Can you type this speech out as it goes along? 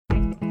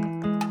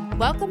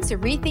Welcome to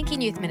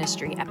Rethinking Youth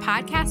Ministry, a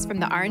podcast from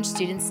the Orange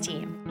Students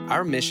team.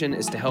 Our mission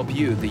is to help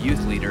you, the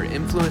youth leader,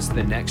 influence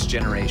the next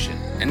generation.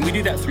 And we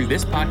do that through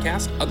this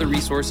podcast, other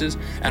resources,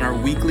 and our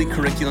weekly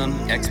curriculum,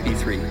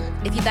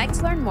 XP3. If you'd like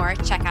to learn more,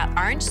 check out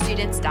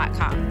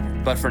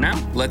orangestudents.com. But for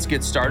now, let's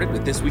get started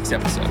with this week's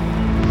episode.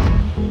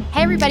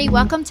 Hey, everybody.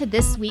 Welcome to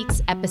this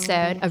week's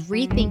episode of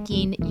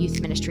Rethinking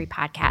Youth Ministry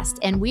podcast.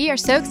 And we are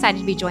so excited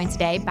to be joined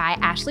today by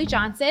Ashley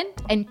Johnson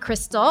and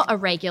Crystal, a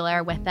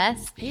regular with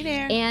us. Hey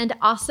there. And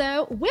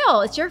also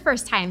Will. It's your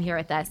first time here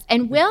with us.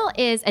 And Will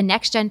is a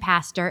next-gen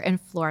pastor in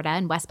Florida,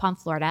 in West Palm,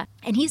 Florida.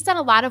 And he's done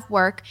a lot of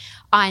work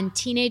on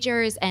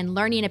teenagers and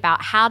learning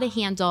about how to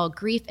handle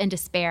grief and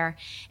despair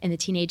in the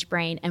teenage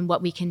brain and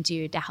what we can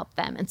do to help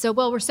them. And so,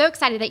 Will, we're so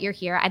excited that you're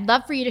here. I'd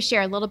love for you to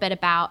share a little bit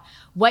about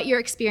what your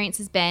experience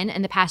has been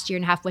in the past year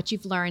and a half, what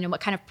you've learned, and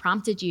what kind of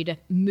prompted you to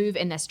move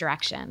in this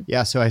direction.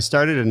 Yeah, so I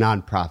started a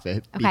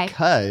nonprofit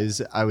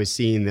because I was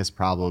seeing this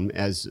problem,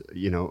 as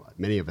you know,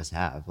 many of us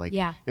have.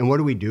 And what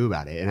do we do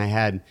about it? And I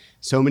had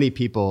so many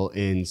people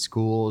in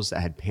schools, I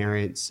had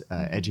parents,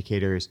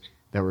 educators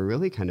that were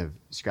really kind of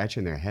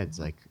scratching their heads,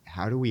 like,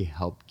 how do we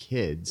help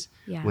kids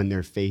when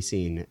they're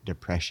facing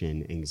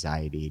depression,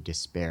 anxiety,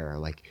 despair?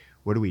 Like,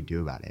 what do we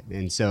do about it?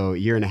 And so a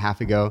year and a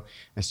half ago,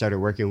 I started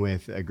working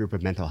with a group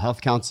of mental health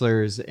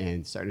counselors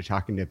and started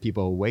talking to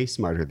people way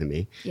smarter than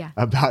me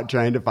about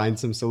trying to find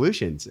some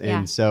solutions.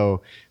 And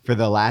so for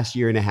the last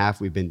year and a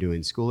half, we've been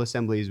doing school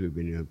assemblies, we've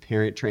been doing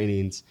parent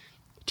trainings,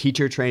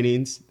 teacher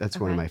trainings. That's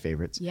one of my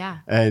favorites.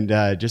 And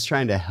just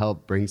trying to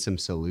help bring some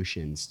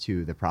solutions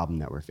to the problem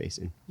that we're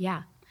facing.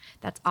 Yeah.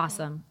 That's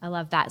awesome. I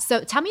love that.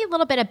 So tell me a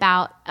little bit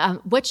about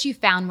what you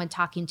found when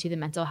talking to the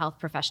mental health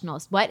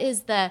professionals. What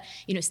is the,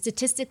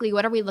 statistically,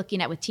 what are we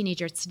looking at with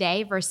teenagers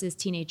today versus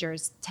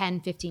teenagers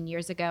 10, 15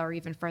 years ago or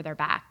even further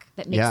back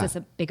that makes this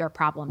a bigger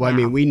problem now? I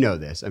mean, we know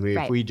this. I mean,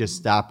 if we just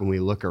stop and we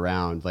look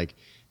around, like,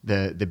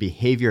 the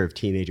behavior of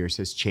teenagers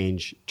has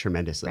changed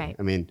tremendously.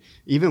 I mean,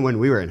 even when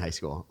we were in high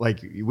school,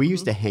 like, we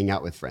used to hang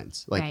out with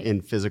friends, like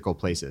in physical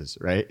places,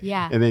 right?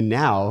 And then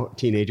now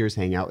teenagers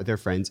hang out with their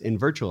friends in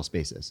virtual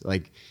spaces.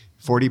 Like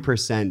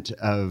 40%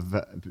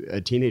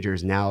 of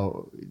teenagers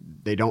now,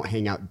 they don't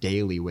hang out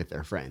daily with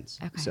their friends.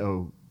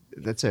 So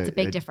that's a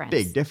big difference.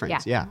 Big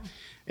difference,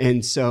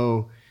 And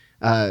so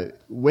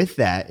with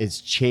that, it's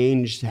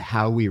changed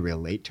how we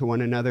relate to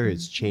one another.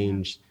 It's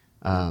changed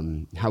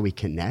how we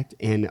connect.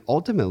 And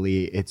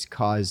ultimately, it's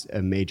caused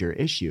a major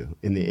issue.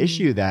 And the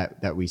issue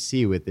that we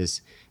see with this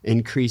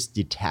increased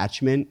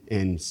detachment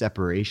and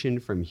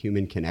separation from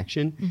human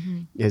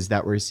connection is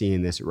that we're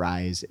seeing this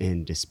rise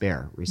in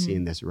despair. We're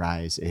seeing this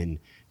rise in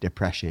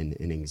depression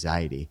and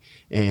anxiety.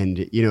 And,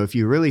 if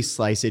you really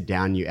slice it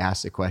down, you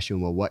ask the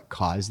question, well, what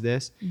caused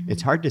this?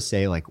 It's hard to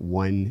say like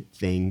one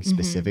thing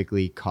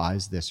specifically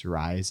caused this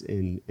rise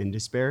in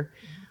despair,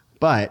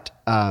 but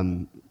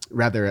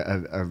rather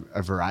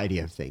a variety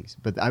of things.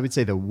 But I would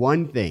say the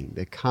one thing,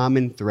 the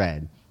common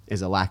thread,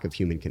 is a lack of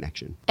human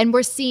connection. And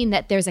we're seeing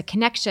that there's a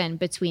connection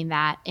between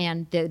that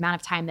and the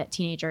amount of time that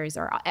teenagers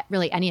or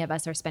really any of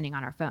us are spending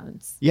on our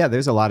phones. Yeah,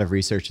 there's a lot of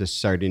research that's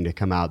starting to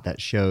come out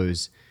that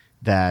shows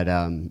that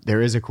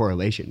there is a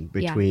correlation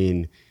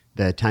between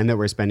the time that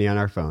we're spending on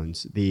our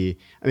phones,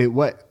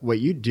 what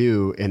you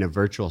do in a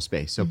virtual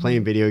space, so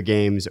playing video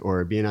games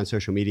or being on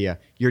social media,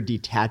 you're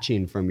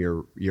detaching from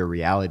your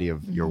reality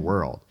of your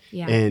world.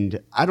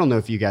 And I don't know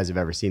if you guys have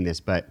ever seen this,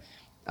 but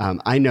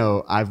I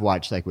know I've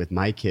watched, like, with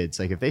my kids,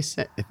 like, if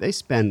they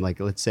spend,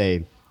 like, let's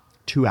say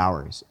 2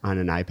 hours on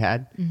an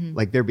iPad,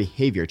 like, their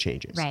behavior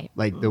changes.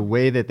 Like, the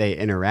way that they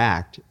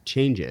interact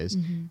changes.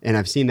 And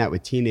I've seen that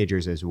with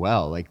teenagers as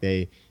well. Like,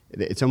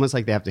 it's almost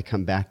like they have to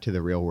come back to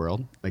the real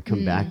world, like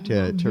come back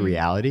to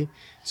reality.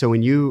 So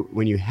when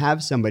you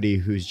have somebody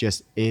who's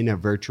just in a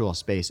virtual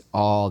space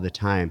all the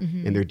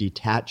time and they're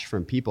detached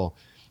from people,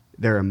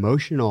 their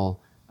emotional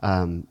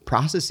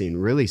processing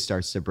really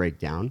starts to break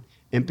down.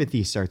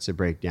 Empathy starts to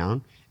break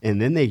down.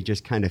 And then they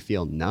just kind of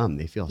feel numb.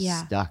 They feel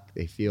stuck.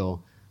 They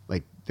feel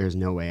like there's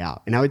no way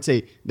out. And I would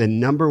say the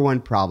number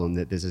one problem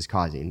that this is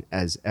causing,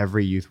 as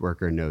every youth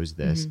worker knows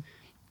this,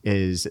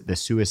 is the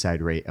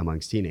suicide rate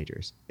amongst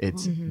teenagers.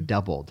 It's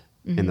doubled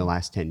in the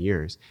last 10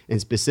 years.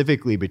 And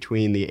specifically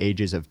between the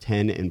ages of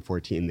 10 and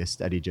 14, this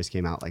study just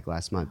came out like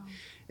last month,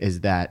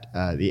 is that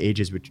the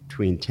ages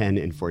between 10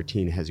 and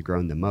 14 has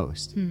grown the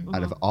most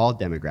out of all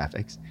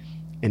demographics.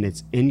 And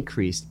it's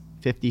increased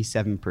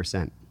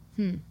 57%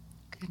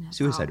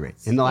 suicide rate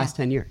in the last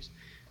 10 years.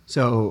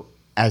 So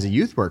as a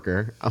youth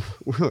worker,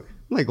 we're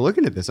like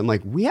looking at this, I'm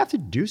like, we have to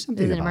do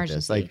something about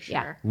this. Like,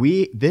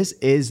 this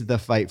is the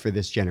fight for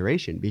this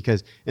generation,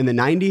 because in the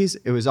 90s,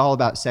 it was all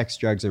about sex,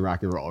 drugs, and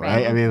rock and roll,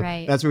 right? I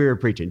mean, that's what we were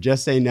preaching.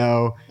 Just say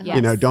no,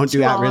 don't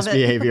do at-risk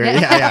behavior.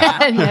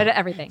 No to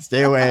everything.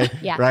 Stay away,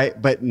 right?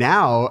 But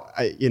now,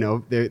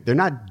 they're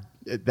not,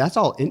 that's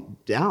all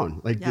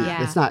down. Like,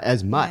 it's not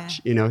as much,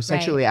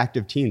 sexually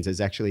active teens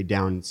is actually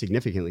down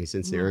significantly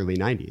since the early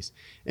 90s.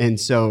 And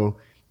so,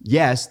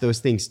 yes, those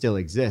things still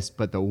exist,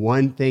 but the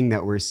one thing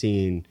that we're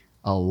seeing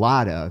a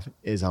lot of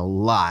is a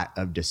lot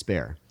of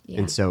despair.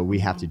 And so we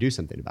have to do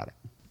something about it.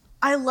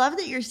 I love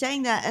that you're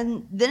saying that.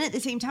 And then at the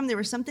same time, there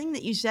was something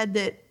that you said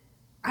that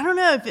I don't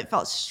know if it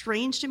felt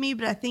strange to me,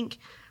 but I think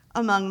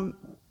among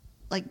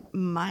like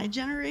my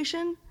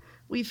generation,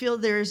 we feel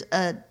there's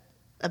a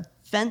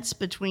fence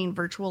between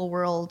virtual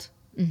world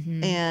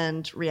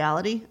and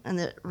reality, and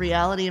that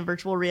reality and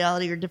virtual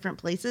reality are different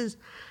places.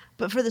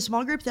 But for the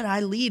small group that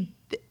I lead,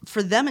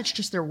 for them, it's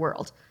just their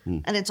world.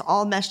 And it's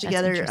all meshed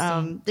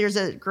together. There's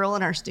a girl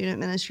in our student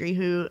ministry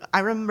who I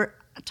remember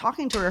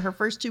talking to her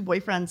first 2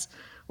 boyfriends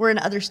were in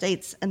other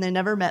states and they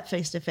never met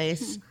face to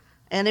face.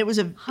 And it was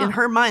in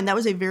her mind, that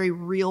was a very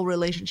real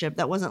relationship.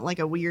 That wasn't like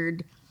a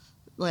weird,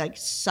 like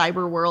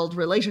cyber world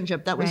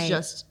relationship. That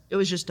was it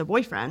was just a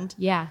boyfriend.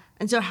 Yeah.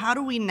 And so how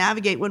do we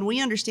navigate when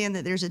we understand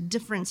that there's a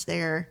difference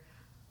there,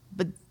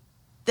 but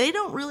they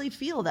don't really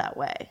feel that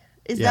way?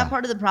 Is that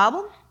part of the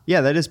problem?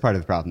 Yeah, that is part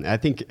of the problem. I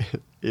think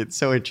it's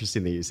so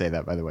interesting that you say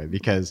that, by the way,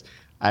 because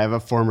I have a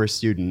former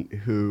student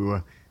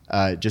who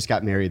just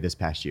got married this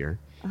past year.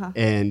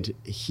 And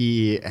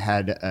he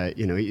had,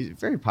 he's a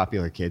very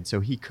popular kid,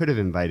 so he could have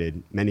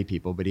invited many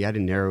people, but he had to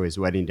narrow his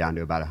wedding down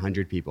to about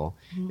 100 people.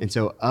 And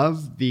so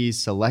of the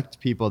select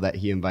people that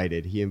he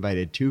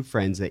invited 2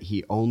 friends that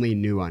he only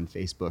knew on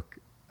Facebook,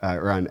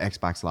 or on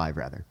Xbox Live,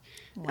 rather.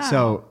 Wow.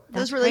 So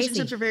those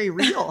relationships are very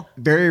real.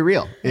 Very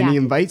real. And he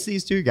invites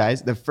these 2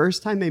 guys. The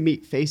first time they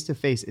meet face to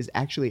face is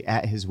actually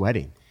at his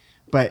wedding.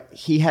 But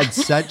he had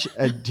such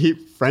a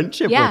deep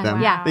friendship with them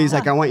that he's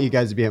like, I want you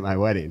guys to be at my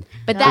wedding.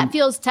 But that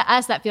feels, to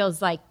us, that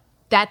feels like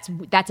that's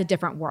a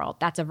different world.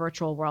 That's a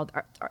virtual world.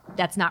 Or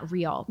that's not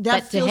real.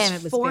 That but feels to him,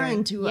 it was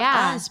foreign to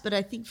us. But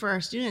I think for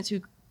our students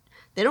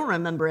they don't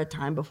remember a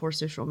time before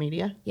social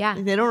media. Yeah.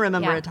 Like, they don't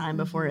remember a time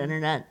before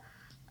internet.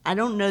 I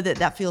don't know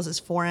that feels as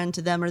foreign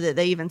to them, or that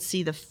they even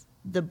see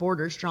the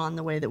borders drawn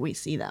the way that we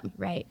see them.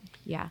 Right.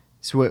 Yeah.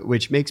 So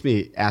which makes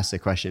me ask the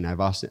question. I've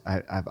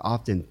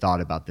often thought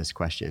about this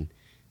question.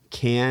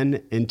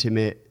 Can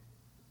intimate,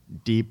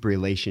 deep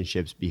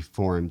relationships be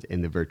formed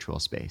in the virtual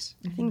space?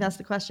 I think that's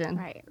the question.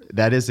 Right.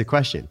 That is the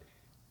question.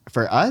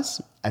 For us,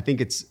 I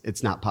think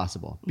it's not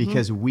possible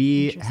because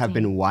we have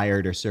been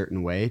wired a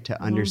certain way to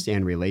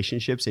understand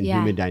relationships and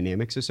human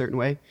dynamics a certain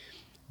way.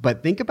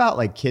 But think about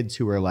like kids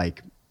who are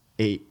like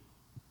 8,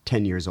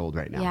 10 years old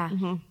right now.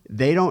 Yeah.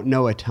 They don't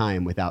know a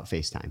time without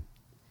FaceTime.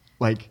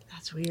 Like,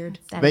 that's weird.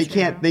 They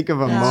can't think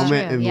of a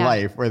moment in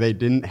life where they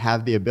didn't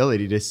have the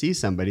ability to see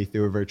somebody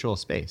through a virtual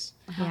space.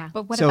 Yeah.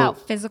 But what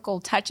about physical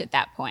touch at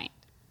that point?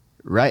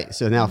 Right.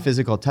 So now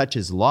physical touch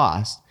is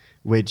lost,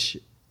 which,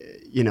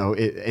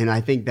 and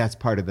I think that's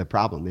part of the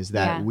problem is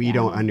that we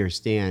don't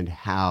understand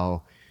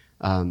how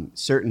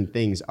certain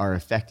things are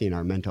affecting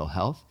our mental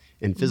health.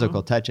 And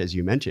physical touch, as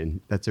you mentioned,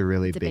 that's a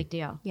really big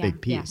deal.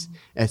 Big piece,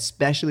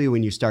 especially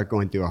when you start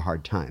going through a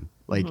hard time.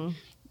 Like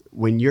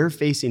when you're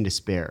facing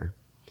despair,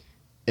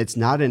 it's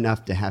not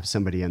enough to have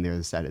somebody on the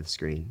other side of the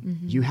screen.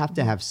 You have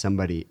to have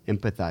somebody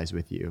empathize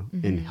with you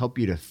and help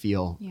you to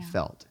feel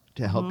felt,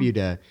 to help you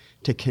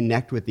to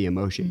connect with the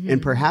emotion.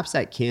 And perhaps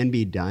that can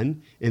be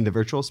done in the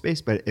virtual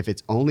space, but if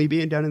it's only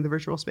being done in the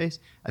virtual space,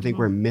 I think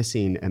we're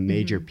missing a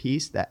major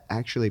piece that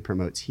actually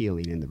promotes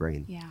healing in the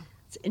brain. Yeah.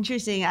 It's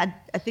interesting. I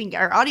think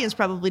our audience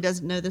probably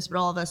doesn't know this, but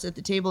all of us at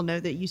the table know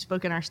that you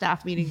spoke in our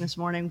staff meeting this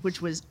morning,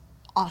 which was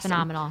awesome.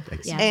 Phenomenal.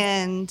 Yeah.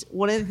 And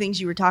one of the things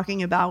you were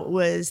talking about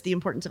was the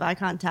importance of eye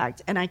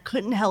contact. And I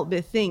couldn't help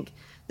but think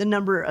the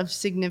number of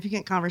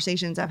significant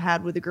conversations I've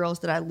had with the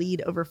girls that I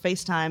lead over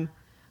FaceTime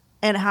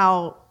and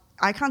how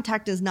eye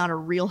contact is not a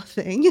real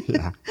thing.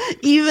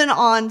 Even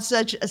on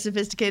such a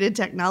sophisticated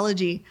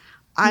technology,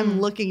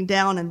 I'm looking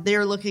down and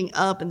they're looking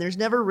up, and there's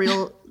never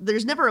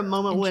a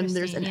moment when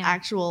there's an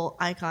actual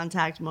eye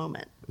contact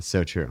moment. It's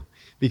so true.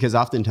 Because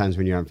oftentimes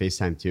when you're on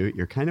FaceTime too,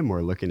 you're kind of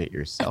more looking at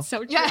yourself.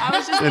 So true. I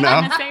was just thinking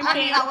the same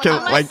thing.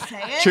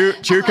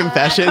 Like true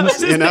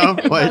confessions,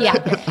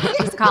 Like,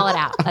 just call it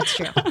out. That's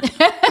true.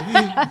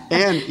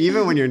 And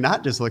even when you're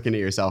not just looking at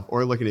yourself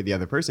or looking at the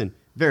other person,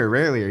 very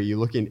rarely are you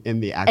looking in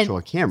the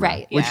actual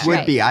camera, which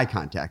would be eye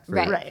contact for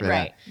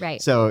that.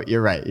 Right. So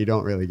you're right. You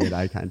don't really get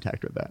eye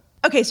contact with that.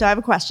 Okay, so I have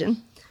a question.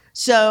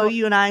 So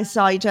you and I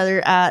saw each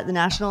other at the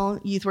National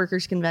Youth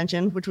Workers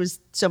Convention, which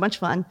was so much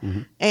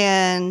fun.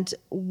 And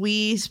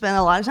we spent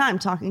a lot of time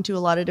talking to a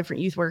lot of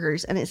different youth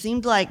workers. And it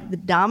seemed like the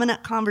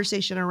dominant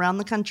conversation around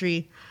the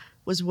country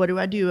was, what do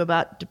I do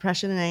about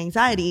depression and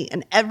anxiety?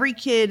 And every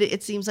kid,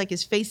 it seems like,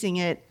 is facing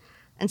it.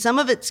 And some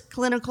of it's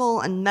clinical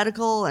and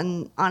medical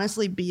and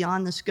honestly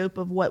beyond the scope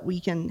of what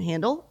we can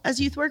handle as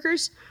youth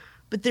workers.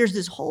 But there's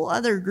this whole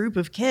other group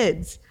of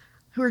kids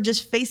who are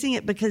just facing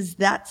it because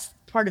that's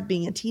part of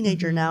being a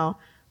teenager now.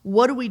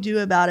 What do we do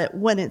about it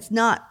when it's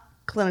not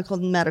clinical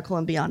and medical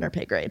and beyond our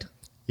pay grade?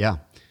 Yeah.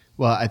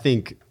 Well, I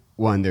think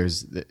one,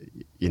 there's,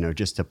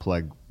 just to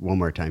plug one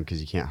more time, because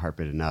you can't harp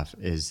it enough,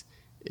 is,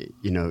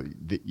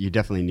 you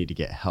definitely need to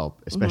get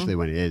help, especially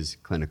when it is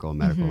clinical,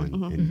 medical,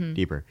 and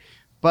deeper.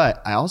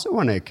 But I also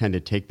want to kind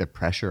of take the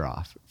pressure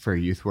off for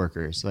youth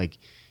workers. Like,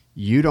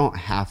 you don't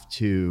have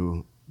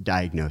to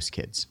diagnose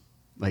kids.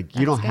 Like,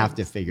 you don't have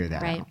to figure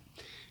that out.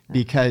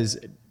 Because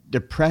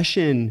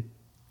depression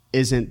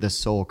isn't the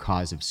sole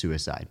cause of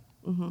suicide.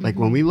 Like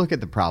when we look at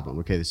the problem,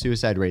 okay, the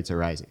suicide rates are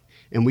rising.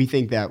 And we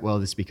think that, well,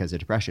 this is because of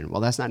depression. Well,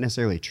 that's not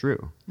necessarily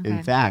true.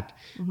 In fact,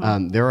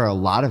 there are a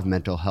lot of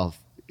mental health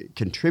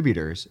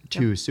contributors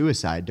to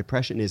suicide.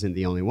 Depression isn't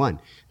the only one.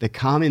 The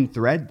common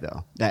thread,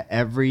 though, that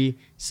every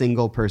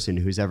single person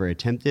who's ever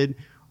attempted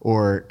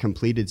or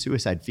completed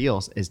suicide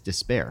feels is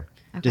despair.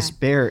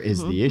 Despair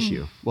is the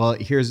issue. Well,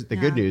 here's the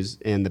good news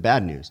and the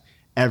bad news.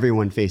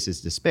 Everyone faces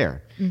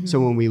despair.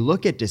 So when we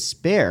look at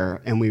despair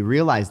and we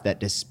realize that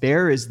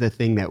despair is the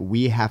thing that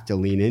we have to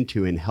lean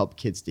into and help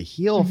kids to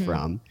heal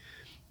from,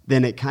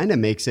 then it kind of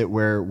makes it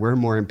where we're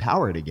more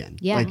empowered again.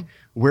 Like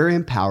we're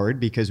empowered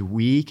because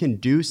we can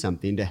do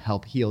something to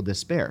help heal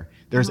despair.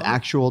 There's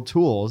actual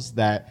tools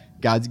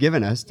that God's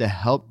given us to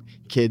help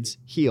kids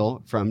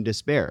heal from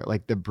despair.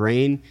 Like the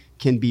brain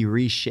can be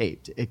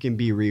reshaped, it can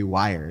be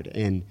rewired,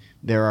 and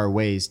there are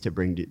ways to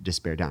bring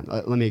despair down.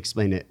 Let me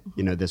explain it,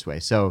 this way.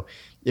 So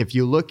if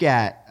you look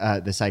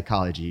at the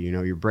psychology,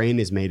 your brain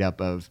is made up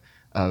of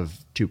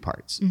two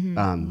parts.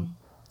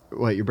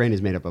 Well, your brain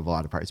is made up of a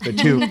lot of parts, but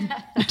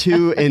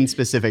two in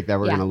specific that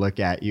we're going to look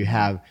at. You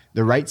have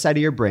the right side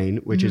of your brain,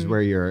 which is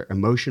where your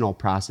emotional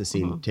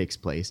processing takes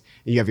place.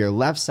 And you have your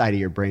left side of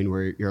your brain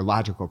where your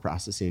logical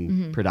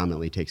processing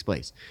predominantly takes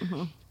place.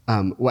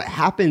 What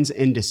happens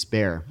in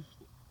despair,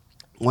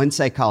 one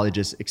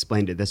psychologist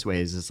explained it this way,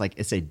 is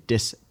it's a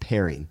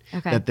dispairing,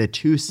 that the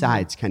two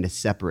sides kind of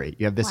separate.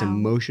 You have this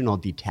emotional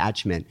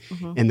detachment,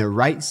 and the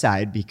right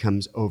side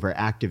becomes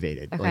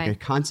overactivated. Like a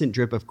constant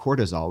drip of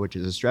cortisol, which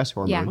is a stress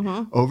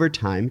hormone, over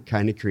time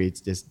kind of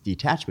creates this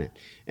detachment.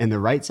 And the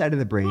right side of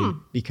the brain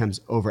becomes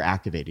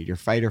overactivated. Your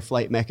fight or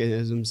flight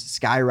mechanisms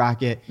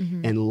skyrocket,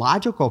 and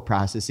logical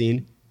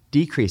processing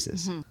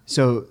decreases.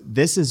 So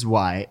this is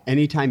why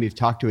anytime you've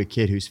talked to a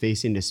kid who's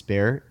facing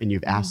despair and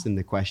you've asked them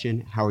the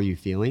question, how are you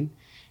feeling?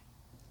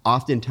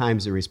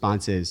 Oftentimes the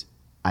response is,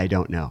 I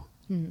don't know.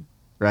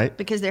 Right?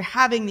 Because they're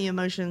having the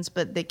emotions,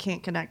 but they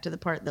can't connect to the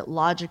part that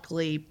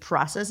logically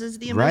processes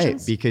the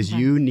emotions. Right, because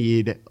you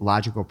need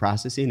logical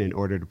processing in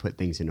order to put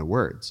things into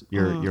words.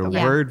 Your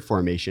word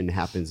formation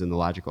happens in the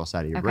logical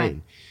side of your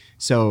brain.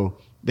 So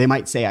they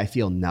might say, I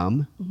feel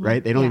numb,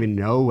 right? They don't even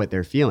know what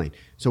they're feeling.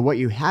 So what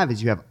you have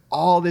is you have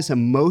all this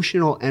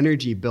emotional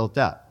energy built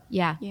up.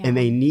 And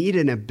they need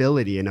an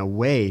ability and a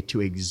way to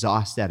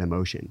exhaust that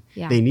emotion.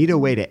 They need a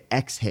way to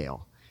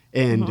exhale.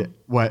 And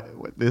what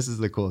this is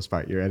the coolest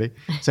part. You ready?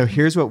 So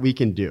here's what we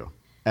can do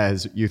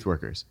as youth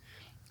workers.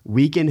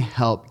 We can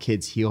help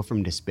kids heal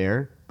from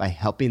despair by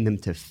helping them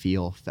to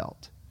feel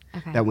felt.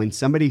 That when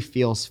somebody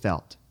feels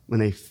felt, when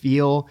they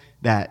feel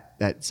that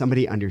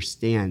somebody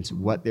understands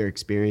what they're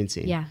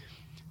experiencing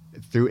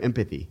through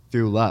empathy,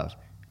 through love,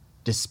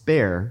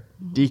 despair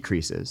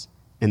decreases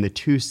and the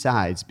two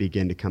sides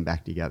begin to come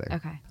back together.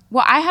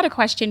 Well, I had a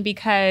question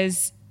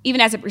because even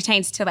as it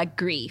pertains to like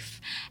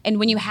grief, and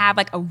when you have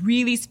like a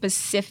really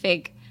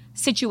specific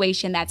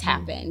situation that's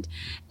happened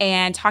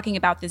and talking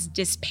about this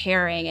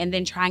despairing and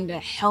then trying to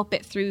help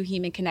it through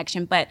human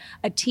connection, but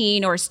a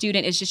teen or a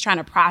student is just trying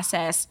to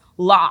process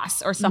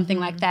loss or something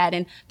like that.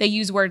 And they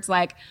use words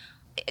like,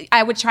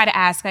 I would try to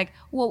ask like,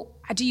 well,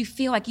 do you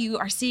feel like you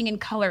are seeing in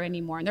color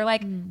anymore? And they're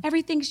like,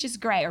 everything's just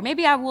gray. Or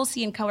maybe I will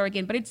see in color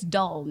again, but it's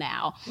dull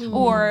now.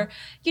 Or,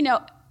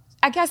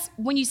 I guess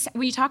when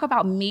you talk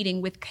about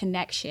meeting with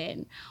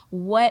connection,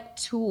 what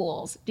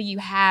tools do you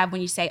have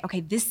when you say, okay,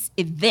 this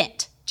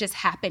event just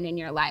happened in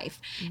your life,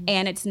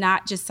 and it's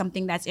not just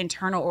something that's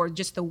internal or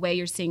just the way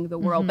you're seeing the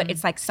world, but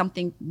it's like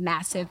something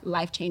massive,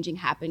 life-changing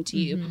happened to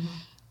you,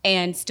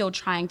 and still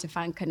trying to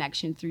find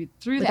connection through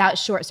without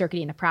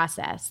short-circuiting the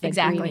process.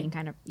 Exactly.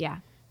 Kind of, Yeah,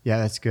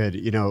 that's good.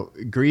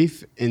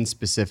 Grief in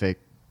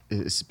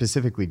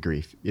specifically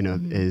grief,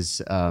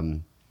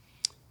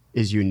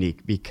 is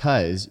unique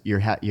because you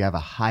have a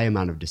high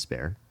amount of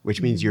despair,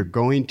 which means you're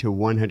going to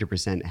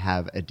 100%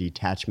 have a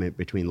detachment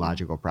between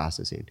logical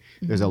processing.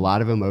 There's a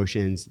lot of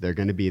emotions, they're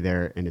going to be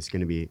there, and it's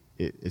going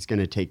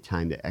to take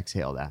time to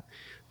exhale that.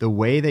 The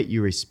way that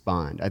you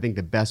respond, I think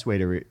the best way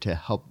to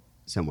help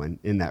someone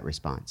in that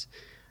response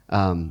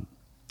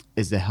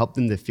is to help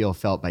them to feel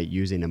felt by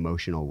using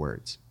emotional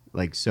words.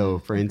 Like, so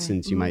for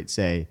instance, you might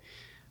say,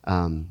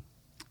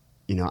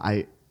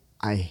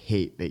 I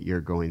hate that you're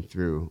going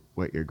through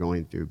what you're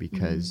going through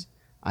because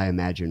I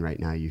imagine right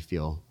now you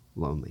feel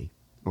lonely,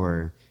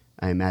 or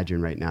I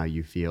imagine right now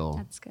you feel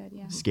That's good,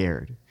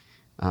 scared.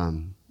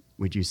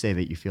 Would you say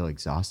that you feel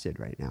exhausted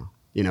right now?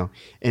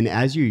 And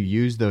as you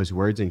use those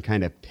words and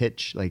kind of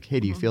pitch like, hey,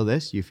 do you feel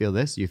this? You feel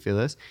this? You feel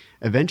this?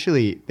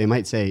 Eventually they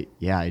might say,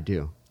 yeah, I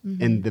do.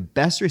 And the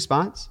best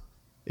response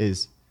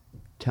is,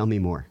 tell me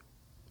more.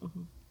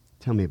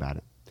 Tell me about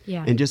it.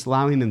 And just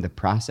allowing them to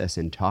process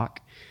and talk.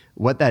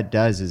 What that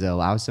does is it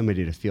allows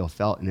somebody to feel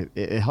felt, and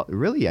it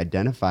really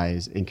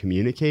identifies and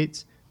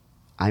communicates,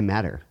 I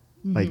matter.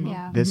 Like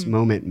this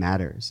moment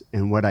matters,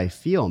 and what I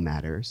feel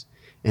matters,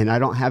 and I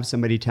don't have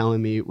somebody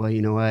telling me, well,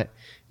 you know what?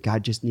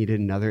 God just needed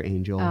another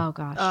angel. Oh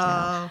gosh.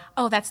 no.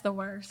 Oh, that's the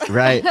worst.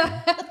 Right.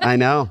 I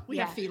know. We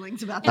have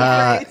feelings about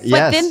that. Right? Yes.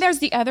 But then there's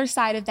the other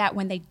side of that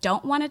when they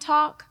don't want to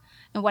talk.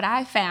 And what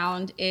I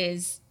found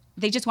is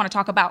they just want to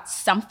talk about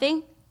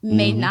something.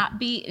 May not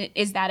be.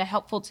 Is that a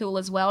helpful tool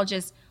as well?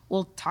 Just,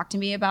 well, talk to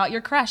me about your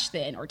crush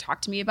then, or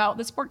talk to me about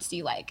the sports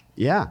you like.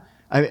 Yeah.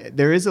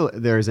 There's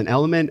an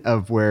element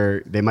of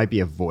where they might be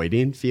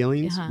avoiding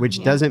feelings,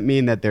 which doesn't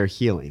mean that they're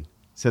healing.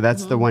 So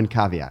that's the one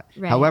caveat.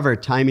 Right. However,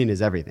 timing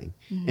is everything.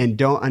 And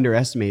don't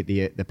underestimate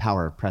the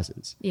power of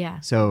presence. Yeah.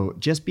 So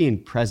just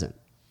being present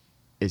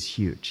is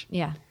huge.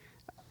 Yeah.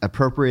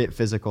 Appropriate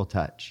physical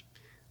touch,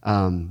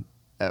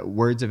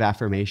 words of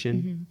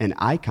affirmation, and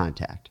eye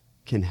contact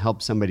can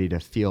help somebody to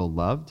feel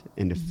loved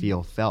and to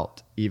feel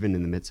felt, even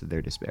in the midst of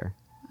their despair.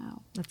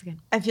 Wow. That's good.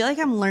 I feel like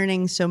I'm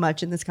learning so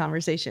much in this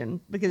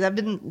conversation because I've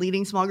been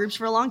leading small groups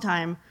for a long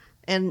time.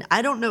 And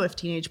I don't know if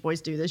teenage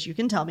boys do this. You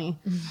can tell me.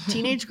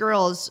 Teenage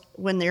girls,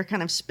 when they're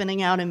kind of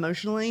spinning out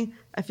emotionally,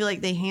 I feel like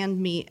they hand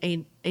me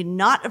a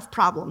knot of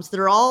problems that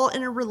are all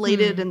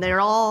interrelated and they're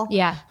all,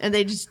 and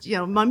they just,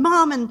 my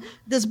mom and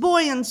this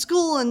boy in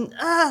school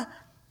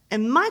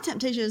and my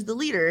temptation as the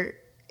leader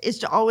is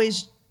to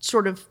always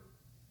sort of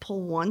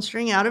pull one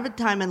string out of a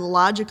time and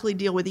logically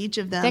deal with each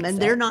of them. Fix and it.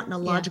 they're not in a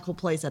logical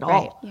place at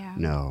Right. all. Yeah.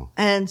 No.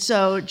 And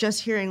so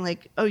just hearing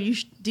like, oh, you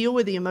should deal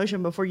with the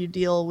emotion before you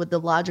deal with the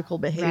logical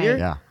behavior. Right.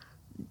 Yeah.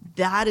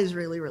 That is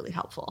really, really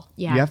helpful.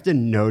 Yeah. You have to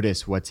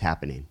notice what's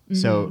happening.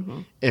 So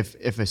if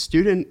a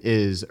student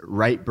is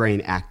right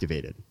brain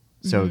activated,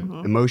 so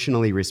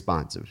emotionally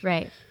responsive.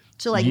 Right.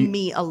 So like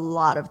me a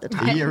lot of the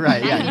time. You're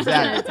right. Yeah, 90% of the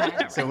exactly.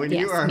 time. So when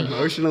you Yes, are me.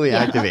 emotionally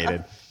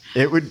activated,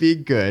 it would be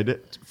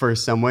good for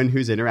someone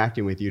who's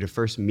interacting with you to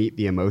first meet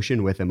the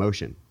emotion with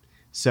emotion.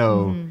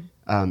 So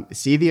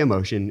see the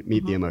emotion,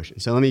 meet the emotion.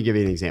 So let me give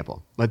you an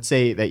example. Let's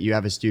say that you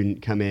have a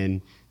student come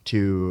in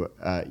to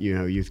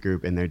youth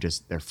group and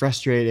they're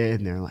frustrated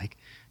and they're like,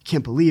 I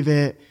can't believe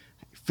it.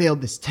 I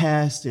failed this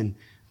test and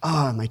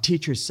my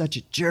teacher's such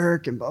a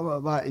jerk and blah blah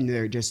blah, and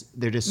they're just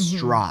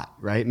distraught,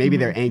 right? Maybe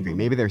they're angry,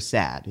 maybe they're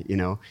sad,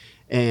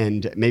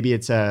 and maybe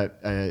it's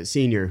a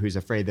senior who's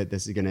afraid that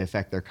this is going to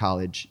affect their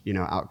college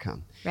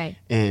outcome, Right.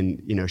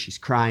 and she's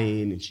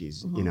crying and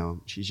she's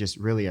she's just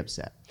really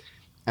upset.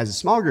 As a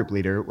small group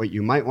leader, what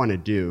you might want to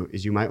do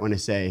is you might want to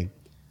say,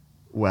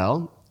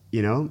 well,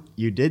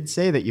 you did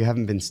say that you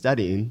haven't been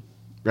studying,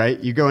 right?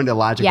 You go into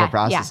logical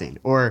processing.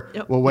 Or,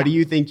 well, what do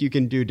you think you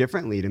can do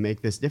differently to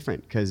make this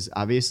different? Because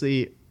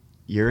obviously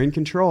you're in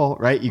control,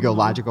 right? You go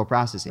logical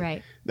processing.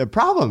 Right. The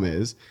problem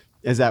is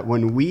that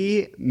when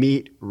we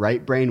meet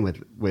right brain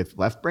with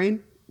left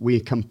brain, we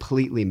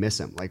completely miss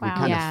them. Like we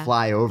kind of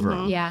fly over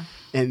them. Yeah.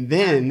 And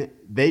then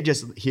they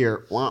just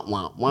hear wah,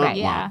 wah, wah,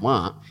 Right. wah,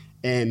 wah.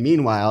 And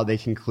meanwhile, they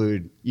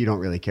conclude, you don't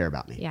really care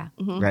about me. Yeah.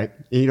 Right?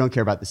 And you don't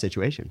care about the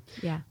situation.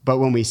 Yeah. But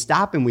when we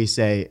stop and we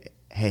say,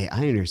 hey,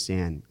 I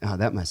understand. Oh,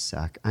 that must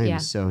suck. I am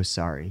so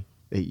sorry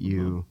that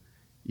you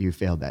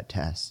failed that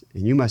test.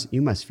 And you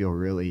must feel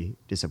really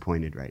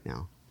disappointed right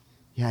now.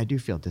 Yeah, I do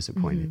feel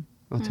disappointed.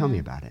 Well, tell me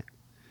about it.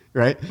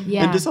 Right?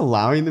 Yeah. And just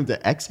allowing them to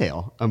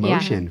exhale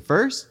emotion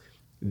first,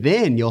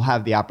 then you'll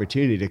have the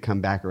opportunity to come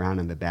back around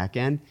on the back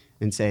end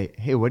and say,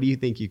 hey, what do you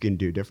think you can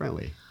do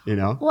differently?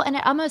 Well, and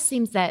it almost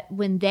seems that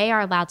when they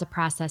are allowed to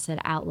process it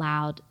out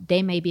loud,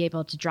 they may be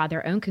able to draw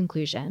their own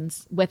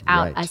conclusions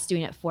without us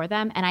doing it for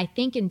them. And I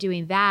think in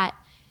doing that,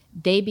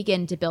 they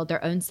begin to build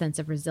their own sense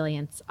of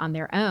resilience on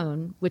their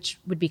own, which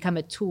would become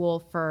a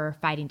tool for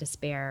fighting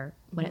despair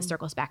when it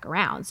circles back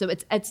around. So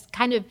it's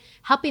kind of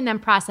helping them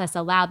process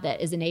aloud that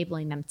is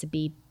enabling them to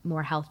be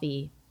more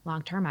healthy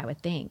long term, I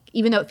would think,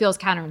 even though it feels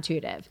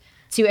counterintuitive.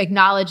 To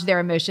acknowledge their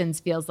emotions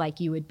feels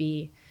like you would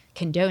be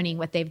condoning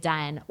what they've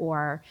done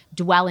or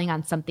dwelling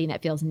on something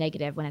that feels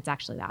negative when it's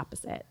actually the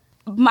opposite.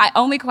 My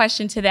only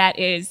question to that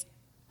is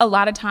a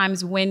lot of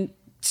times when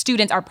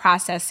students are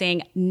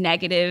processing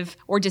negative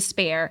or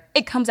despair,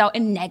 it comes out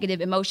in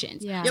negative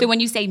emotions. Yeah. So when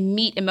you say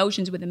meet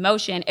emotions with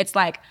emotion, it's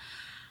like,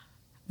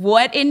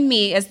 what in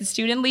me as the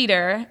student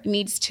leader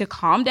needs to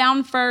calm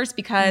down first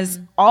because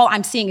all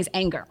I'm seeing is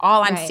anger.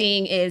 All I'm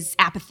seeing is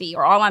apathy,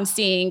 or all I'm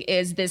seeing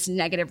is this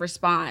negative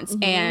response.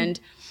 And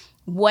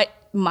what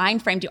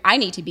mind frame do I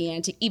need to be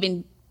in to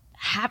even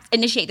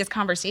initiate this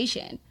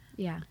conversation?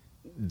 Yeah.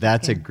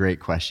 That's a great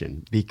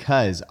question,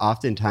 because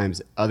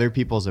oftentimes other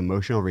people's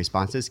emotional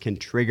responses can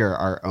trigger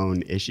our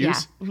own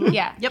issues.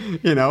 Yeah. Yep.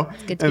 good to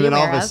And be then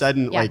all of aware a of.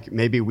 sudden, Yeah. like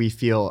maybe we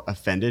feel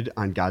offended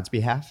on God's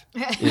behalf,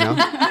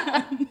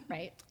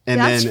 Right. And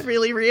That's then,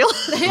 really real.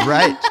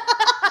 right.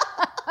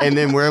 And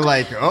then we're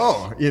like,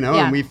 oh,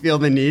 Yeah. and we feel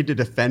the need to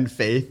defend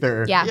faith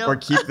or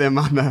keep them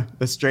on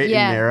the straight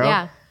Yeah, and narrow.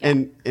 yeah.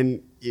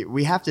 And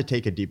we have to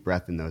take a deep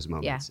breath in those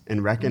moments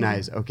and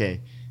recognize,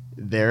 okay,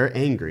 they're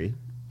angry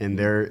and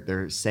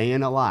they're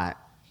saying a lot,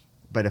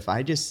 but if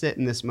I just sit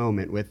in this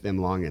moment with them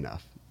long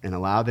enough and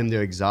allow them to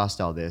exhaust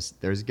all this,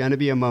 there's going to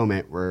be a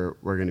moment where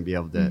we're going to be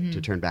able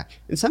to turn back.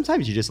 And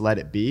sometimes you just let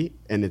it be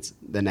and it's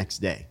the next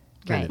day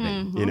kind of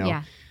thing,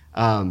 Yeah.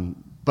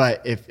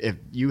 But if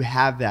you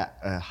have that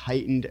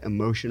heightened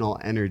emotional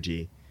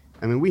energy,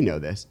 I mean, we know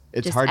this.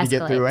 It's Just hard to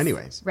get through escalates.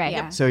 anyways. Right.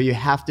 Yeah. So you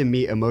have to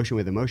meet emotion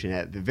with emotion.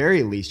 At the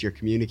very least, you're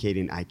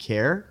communicating, I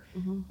care.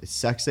 It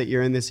sucks that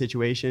you're in this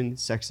situation. It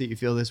sucks that you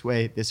feel this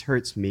way. This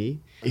hurts me.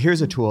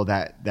 Here's a tool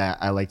that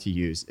I like to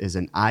use is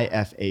an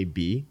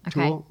IFAB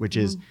tool, which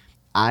is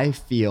I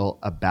feel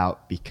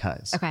about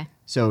because. Okay.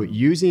 So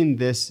using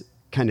this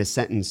kind of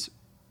sentence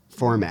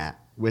format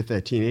with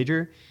a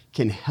teenager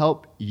can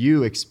help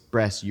you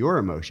express your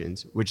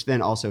emotions, which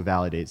then also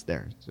validates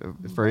theirs. So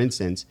for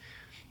instance,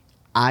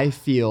 I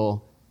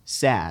feel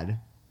sad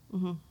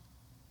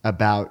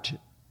about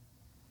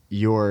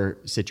your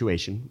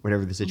situation,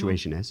 whatever the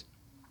situation is,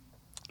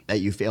 that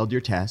you failed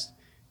your test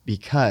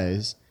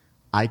because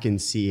I can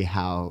see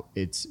how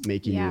it's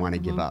making you want to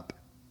give up.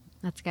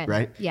 That's good.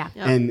 Right? Yeah.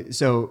 And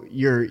so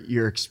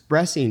you're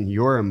expressing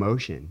your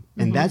emotion,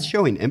 and that's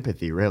showing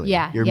empathy, really.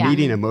 Yeah, You're yeah.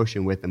 meeting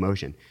emotion with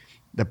emotion.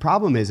 The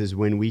problem is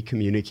when we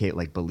communicate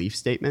like belief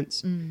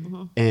statements,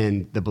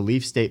 and the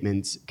belief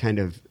statements kind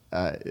of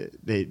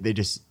they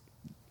just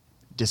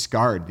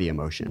discard the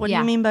emotion. What do Yeah.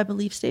 you mean by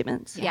belief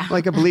statements? Yeah.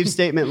 Like a belief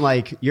statement,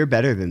 like you're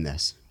better than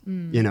this.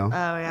 You know. Oh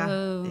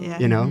yeah. Yeah.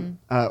 You know,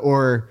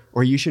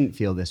 or you shouldn't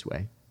feel this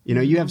way. You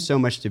know, you have so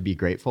much to be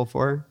grateful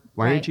for.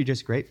 Why aren't Right. you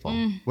just grateful?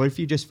 What if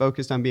you just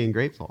focused on being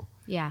grateful?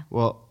 Yeah.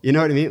 Well, you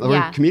know what I mean? Yeah.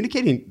 We're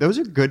communicating, those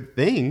are good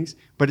things,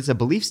 but it's a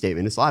belief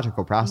statement. It's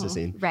logical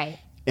processing. Right.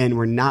 And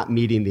we're not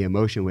meeting the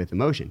emotion with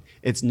emotion.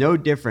 It's no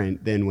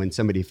different than when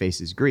somebody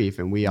faces grief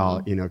and we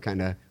all, you know,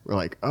 kind of, we're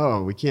like,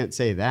 oh, we can't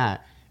say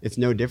that. It's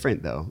no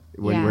different though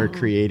when Yeah. we're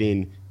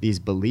creating these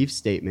belief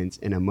statements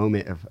in a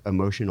moment of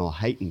emotional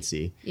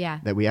heightency. Yeah.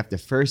 That we have to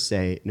first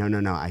say,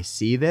 no, I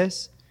see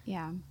this.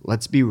 Yeah.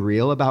 Let's be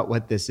real about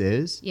what this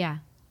is. Yeah.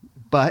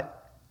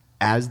 But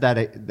as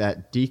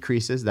that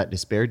decreases, that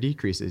despair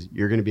decreases,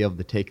 you're going to be able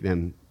to take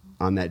them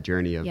on that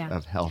journey of, Yeah.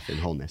 of health and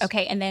wholeness.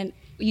 Okay, and then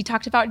you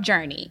talked about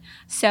journey.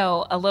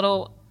 So a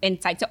little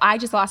insight. So I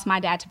just lost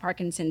my dad to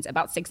Parkinson's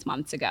about 6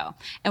 months ago.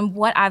 And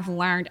what I've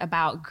learned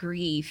about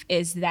grief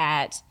is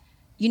that,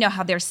 you know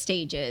how there's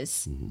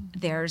stages.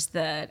 There's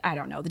the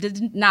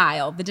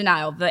denial,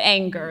 the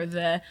anger,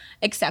 the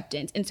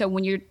acceptance. And so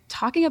when you're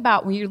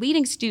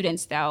leading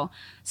students though,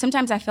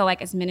 sometimes I feel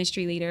like as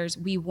ministry leaders,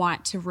 we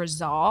want to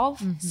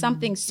resolve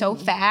something so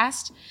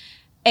fast.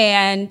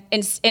 And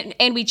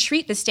we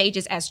treat the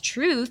stages as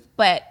truth,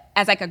 but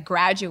as like a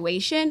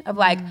graduation of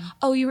like,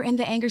 oh, you were in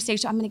the anger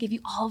stage, so I'm going to give you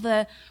all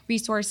the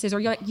resources,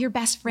 or your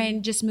best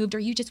friend just moved, or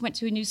you just went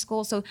to a new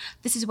school, so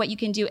this is what you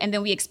can do. And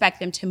then we expect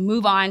them to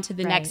move on to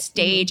the next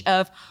stage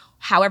of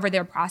however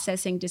they're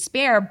processing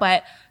despair,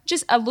 but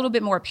just a little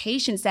bit more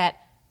patience that,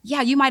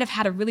 yeah, you might have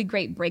had a really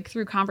great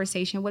breakthrough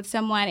conversation with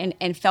someone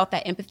and felt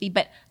that empathy,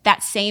 but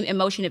that same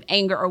emotion of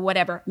anger or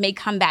whatever may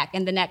come back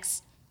in the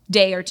next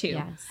day or two.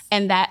 Yes.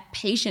 And that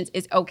patience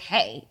is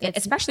okay,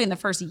 especially in the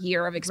first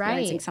year of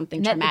experiencing something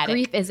And that traumatic. The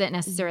grief isn't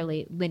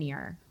necessarily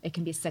linear. It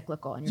can be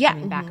cyclical, and you're Yeah.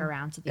 coming back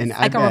around to these. And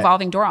like a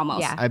revolving door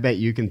almost. Yeah. I bet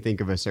you can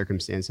think of a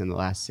circumstance in the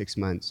last 6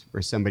 months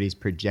where somebody's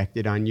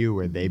projected on you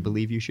where they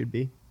believe you should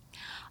be.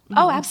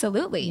 Oh,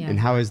 absolutely. Yeah. And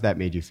how has that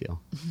made you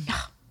feel?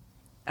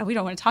 Oh, we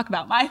don't want to talk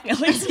about my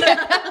feelings.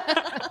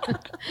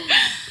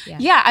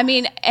 Yeah, I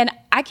mean, and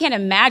I can't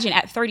imagine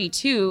at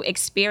 32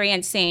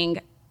 experiencing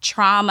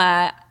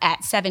trauma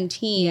at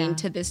 17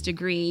 to this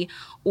degree,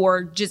 or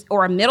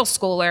a middle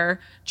schooler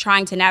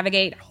trying to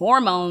navigate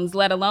hormones,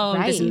 let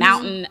alone this Right.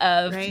 mountain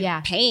of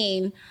Yeah.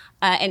 pain.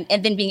 And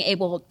then being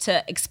able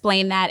to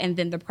explain that, and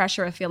then the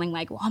pressure of feeling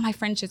like, well, all my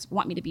friends just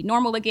want me to be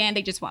normal again.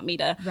 They just want me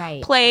to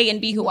Right. play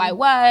and be who I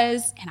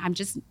was, and I'm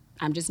just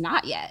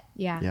not yet.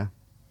 Yeah.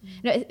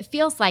 No, it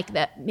feels like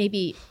that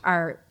maybe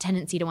our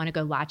tendency to want to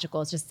go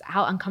logical is just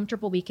how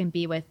uncomfortable we can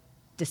be with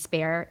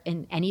despair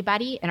in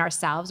anybody, in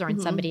ourselves or in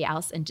somebody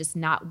else, and just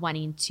not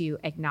wanting to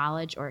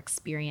acknowledge or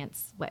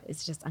experience what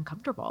is just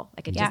uncomfortable.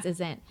 Like it just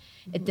isn't,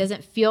 it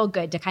doesn't feel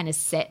good to kind of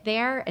sit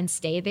there and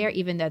stay there,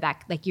 even though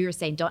that, like you were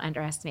saying, don't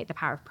underestimate the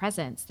power of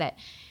presence, that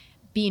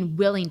being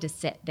willing to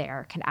sit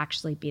there can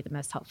actually be the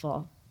most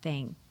helpful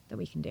thing that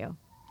we can do.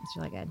 It's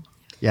really good.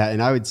 Yeah,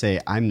 and I would say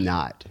I'm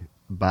not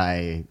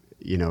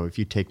if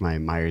you take my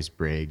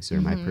Myers-Briggs or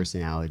my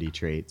personality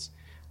traits,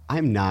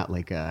 I'm not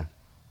like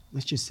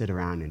let's just sit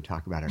around and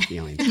talk about our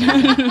feelings.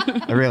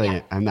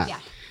 I'm not.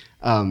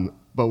 Yeah.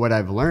 But what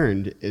I've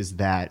learned is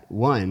that,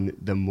 one,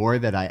 the more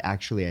that I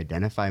actually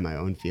identify my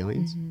own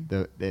feelings,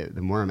 the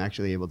more I'm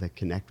actually able to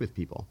connect with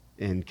people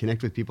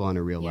on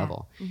a real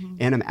level.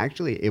 And I'm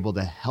actually able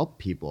to help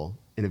people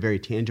in a very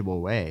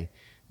tangible way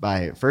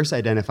by first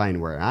identifying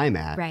where I'm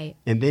at, Right.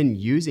 and then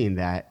using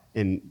that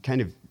and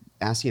kind of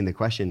asking the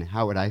question,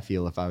 how would I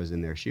feel if I was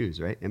in their shoes,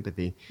 right?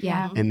 Empathy.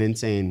 Yeah. And then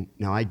saying,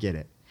 no, I get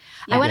it.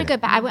 I want to go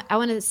back. I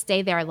want to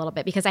stay there a little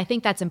bit, because I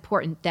think that's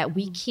important, that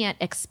we can't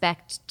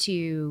expect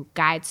to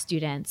guide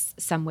students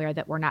somewhere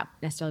that we're not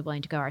necessarily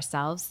willing to go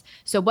ourselves.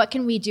 So what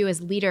can we do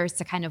as leaders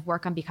to kind of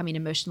work on becoming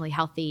emotionally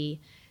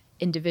healthy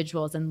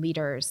individuals and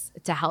leaders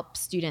to help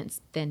students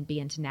then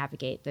begin to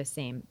navigate those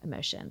same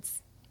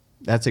emotions?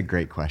 That's a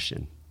great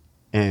question.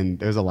 And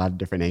there's a lot of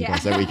different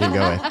angles that we can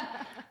go with.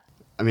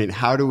 I mean,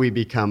 how do we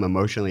become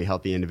emotionally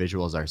healthy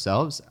individuals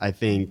ourselves? I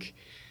think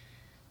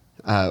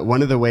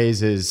one of the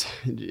ways is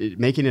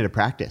making it a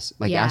practice,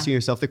 like asking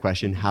yourself the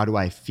question, how do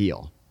I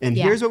feel? And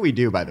here's what we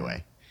do, by the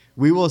way.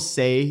 We will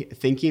say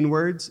thinking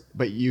words,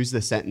 but use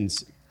the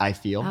sentence, I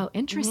feel. Oh,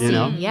 interesting. You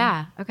know?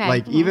 Yeah. Okay.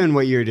 Like even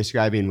what you're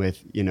describing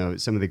with, you know,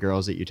 some of the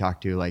girls that you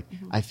talk to, like,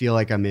 I feel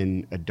like I'm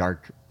in a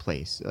dark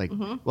place. Like,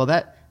 well,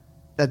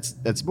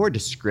 that's more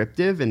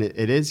descriptive, and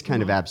it is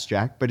kind of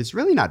abstract, but it's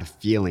really not a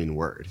feeling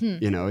word.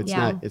 You know,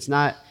 it's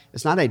not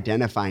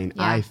identifying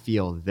I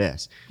feel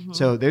this.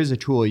 So there's a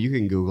tool, you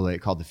can Google it,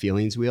 called the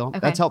Feelings Wheel. Okay.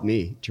 That's helped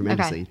me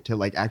tremendously to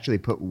like actually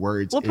put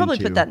words. We'll probably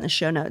into, put that in the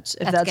show notes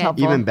if That's that's good.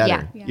 helpful. even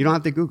better. Yeah. You don't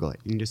have to Google it.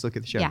 You can just look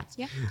at the show notes.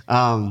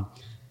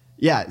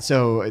 Yeah.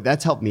 So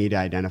that's helped me to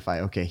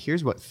identify, okay,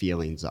 here's what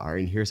feelings are,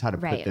 and here's how to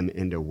Right. put them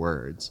into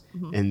words.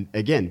 And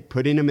again,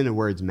 putting them into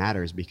words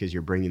matters because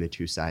you're bringing the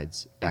two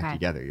sides back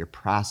together. You're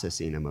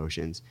processing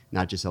emotions,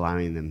 not just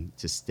allowing them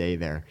to stay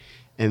there.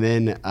 And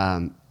then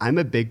I'm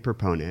a big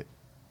proponent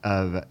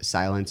of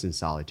silence and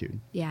solitude.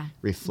 Yeah.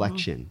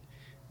 Reflection.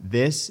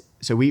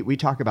 So we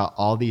talk about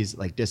all these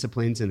like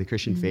disciplines in the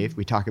Christian faith.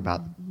 We talk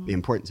about the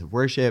importance of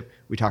worship.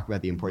 We talk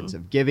about the importance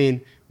of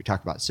giving. We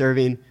talk about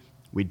serving.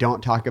 We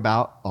don't talk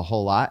about a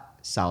whole lot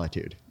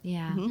solitude.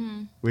 Yeah.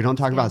 We don't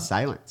talk about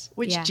silence.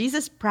 Which Yeah.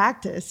 Jesus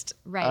practiced.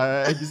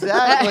 Right.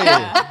 Exactly.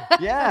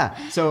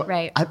 Yeah. So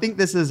Right. I think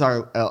this is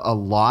a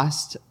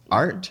lost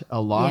art,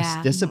 a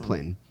lost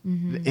discipline.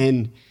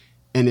 And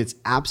it's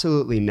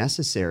absolutely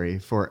necessary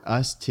for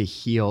us to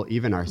heal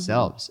even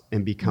ourselves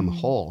and become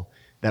whole,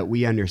 that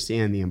we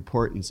understand the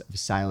importance of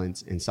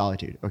silence and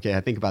solitude. Okay,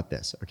 I think about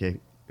this. Okay,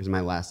 here's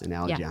my last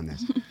analogy on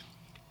this.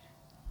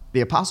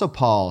 The Apostle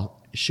Paul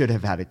should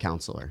have had a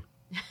counselor.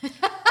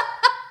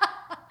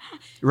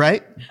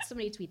 Right?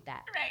 Somebody tweet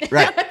that.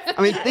 Right.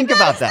 I mean, think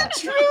about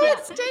that.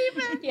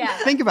 Yeah.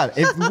 Think about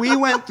it. If we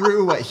went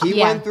through what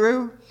he went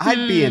through,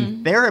 I'd be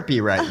in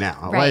therapy right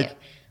now. Right.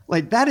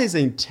 Like that is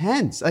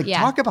intense. Like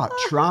talk about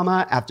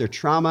trauma after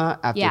trauma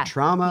after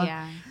trauma.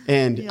 Yeah.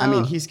 And I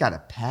mean, he's got a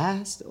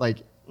past,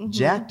 like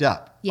jacked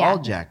up, all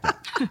jacked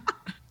up.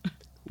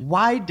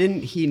 Why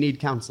didn't he need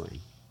counseling?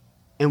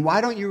 And why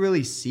don't you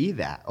really see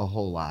that a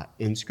whole lot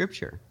in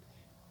Scripture?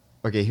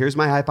 Okay, here's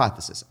my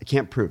hypothesis. I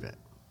can't prove it.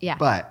 Yeah.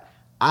 But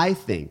I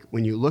think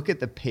when you look at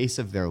the pace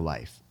of their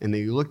life and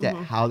then you looked at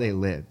how they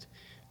lived,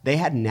 they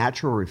had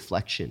natural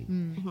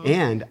reflection.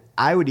 And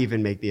I would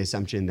even make the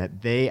assumption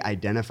that they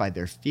identified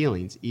their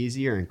feelings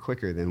easier and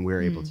quicker than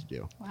we're able to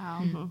do.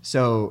 Wow.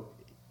 So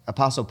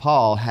Apostle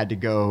Paul had to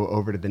go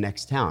over to the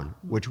next town,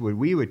 which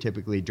we would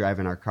typically drive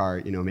in our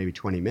car, maybe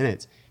 20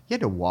 minutes. He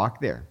had to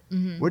walk there.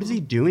 What is he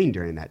doing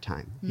during that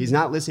time? He's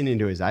not listening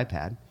to his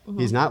iPad.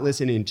 He's not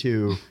listening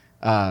to,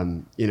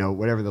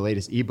 whatever the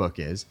latest ebook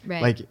is.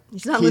 Right. Like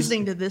He's not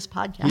listening to this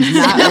podcast. He's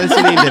not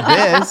listening to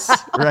this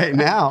right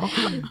now.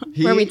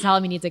 Where we tell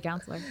him he needs a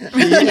counselor.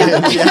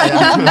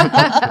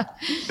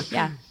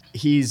 Yeah.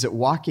 He's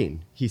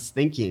walking, he's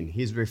thinking,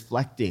 he's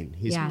reflecting,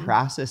 he's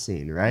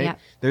processing, right? Yep.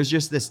 There's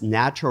just this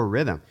natural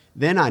rhythm.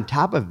 Then on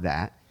top of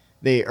that,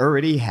 they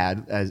already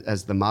had,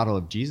 as the model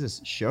of Jesus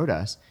showed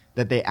us,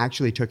 that they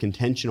actually took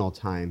intentional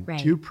time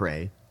to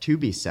pray, to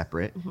be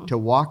separate, to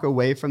walk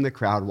away from the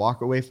crowd,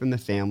 walk away from the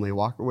family,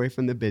 walk away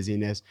from the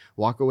busyness,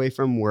 walk away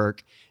from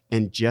work,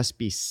 and just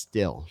be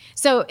still.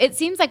 So it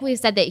seems like we've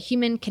said that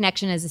human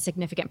connection is a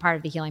significant part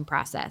of the healing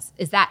process.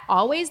 Is that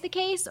always the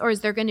case, or are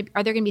there going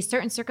to be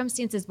certain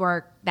circumstances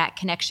where that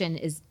connection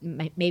is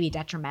maybe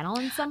detrimental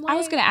in some way? I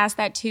was going to ask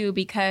that too,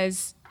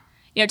 because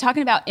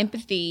talking about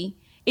empathy,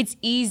 it's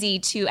easy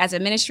to, as a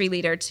ministry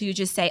leader, to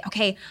just say,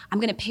 okay, I'm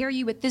going to pair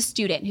you with this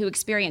student who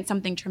experienced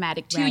something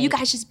traumatic too. Right. You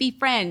guys just be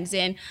friends.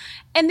 And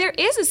there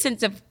is a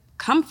sense of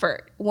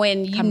comfort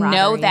when you know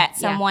Camaraderie. that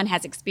someone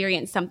has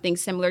experienced something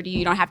similar to you.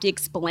 You don't have to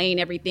explain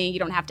everything. You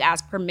don't have to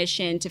ask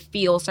permission to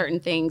feel certain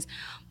things.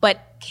 But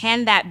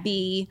can that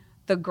be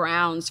the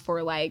grounds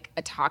for like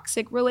a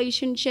toxic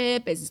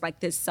relationship? Is it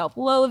like this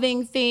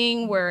self-loathing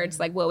thing where it's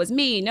like, woe is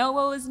me, no,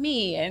 woe is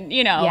me. And,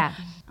 Yeah.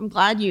 I'm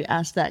glad you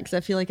asked that, because I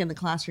feel like in the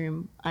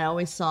classroom, I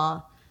always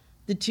saw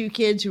the two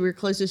kids who were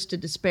closest to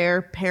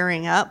despair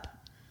pairing up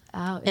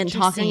and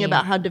talking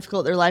about how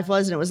difficult their life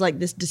was. And it was like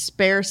this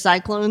despair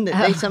cyclone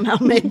that they somehow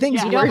made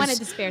things You don't want a worse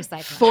despair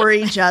cycle. for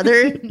each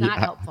other. Not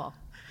helpful.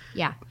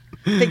 Yeah.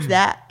 Fix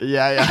that.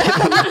 Yeah.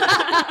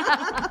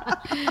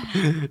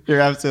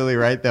 You're absolutely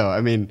right, though.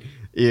 I mean,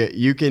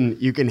 you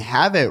can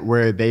have it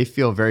where they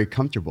feel very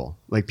comfortable.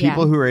 Like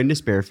people who are in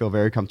despair feel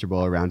very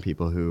comfortable around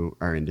people who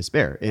are in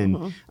despair.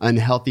 And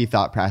unhealthy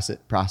thought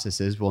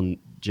processes will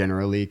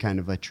generally kind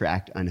of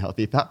attract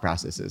unhealthy thought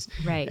processes.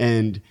 Right.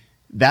 And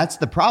that's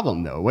the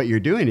problem, though. What you're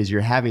doing is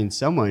you're having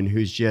someone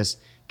who's just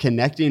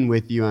connecting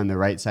with you on the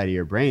right side of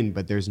your brain,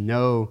 but there's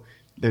no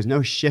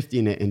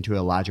shifting it into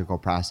a logical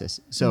process.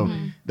 So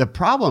the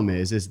problem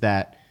is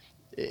that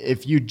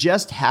if you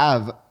just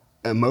have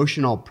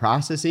emotional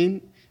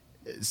processing,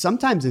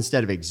 sometimes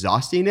instead of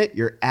exhausting it,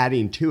 you're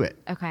adding to it.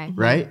 Okay.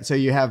 Right? So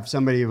you have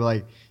somebody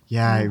like,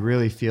 Yeah, I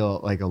really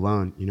feel like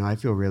alone. I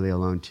feel really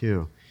alone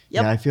too.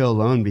 Yep. Yeah, I feel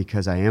alone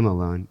because I am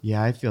alone.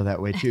 Yeah, I feel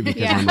that way too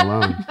because I'm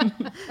alone.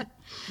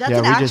 That's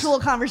an actual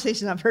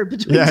conversation I've heard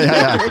between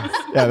teenagers.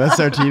 Yeah, that's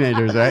our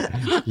teenagers,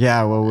 right?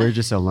 Yeah, well, we're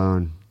just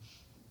alone.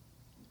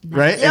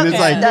 Right? Yep. And it's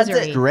like, That's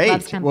it.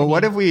 great. Well,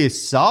 what have we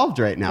solved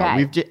right now? Right.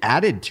 We've just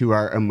added to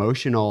our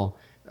emotional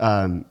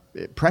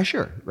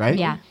pressure, right?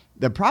 Yeah.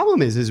 The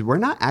problem is we're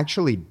not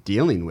actually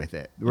dealing with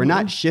it. We're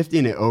not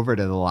shifting it over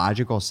to the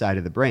logical side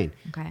of the brain.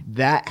 Okay.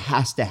 That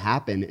has to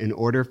happen in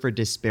order for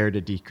despair to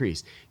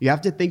decrease. You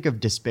have to think of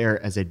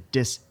despair as a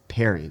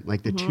dispairing,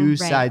 like the two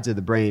sides of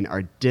the brain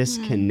are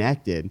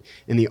disconnected.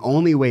 And the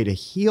only way to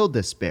heal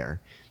despair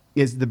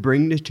is to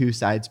bring the two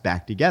sides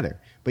back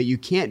together. But you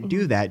can't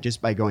do that just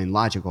by going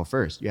logical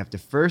first. You have to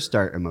first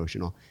start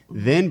emotional,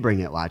 then bring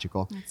it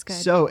logical. That's good.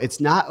 So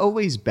it's not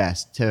always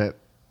best to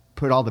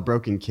put all the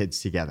broken kids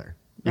together.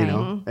 You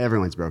know,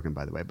 everyone's broken,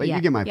 by the way, but you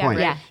get my point.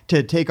 right.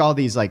 To take all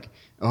these like,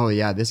 oh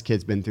yeah, this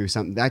kid's been through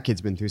something, that kid's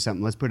been through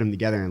something. Let's put them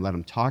together and let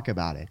them talk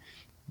about it.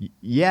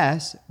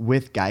 Yes,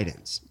 with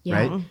guidance,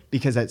 right?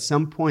 Because at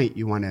some point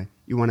you want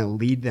to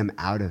lead them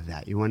out of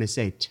that. You want to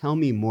say, tell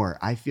me more.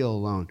 I feel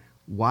alone.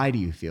 Why do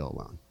you feel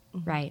alone?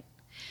 Right.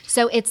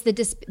 So it's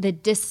the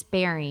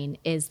despairing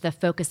is the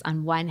focus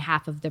on one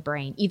half of the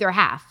brain, either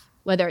half,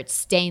 whether it's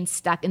staying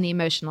stuck in the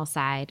emotional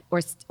side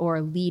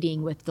or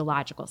leading with the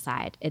logical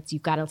side.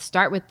 You've got to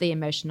start with the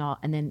emotional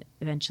and then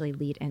eventually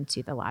lead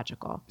into the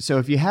logical. So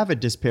if you have a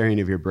despairing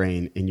of your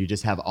brain and you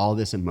just have all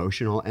this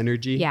emotional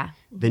energy,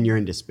 then you're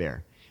in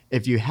despair.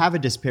 If you have a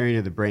despairing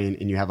of the brain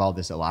and you have all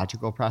this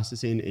illogical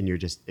processing and you're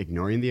just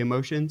ignoring the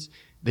emotions,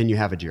 then you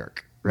have a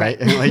jerk. Right?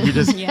 And like you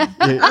just, you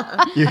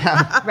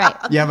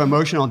have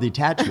emotional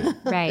detachment.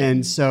 Right.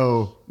 And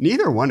so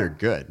neither one are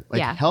good.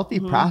 Like healthy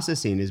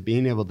processing is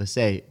being able to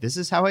say, this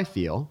is how I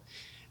feel.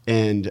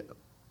 And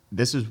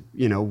this is,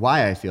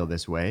 why I feel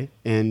this way.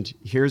 And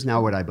here's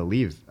now what I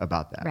believe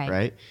about that.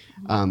 Right.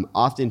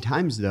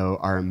 Oftentimes though,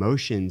 our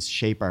emotions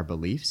shape our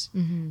beliefs.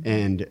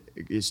 And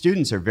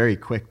students are very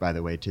quick, by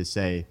the way, to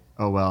say,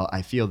 oh, well,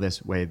 I feel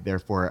this way.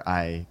 Therefore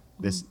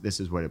this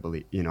is what I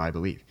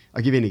believe.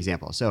 I'll give you an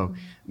example. So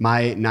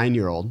my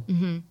 9-year-old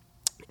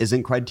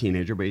isn't quite a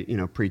teenager, but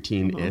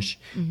preteen-ish.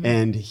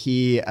 And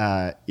he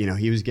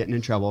was getting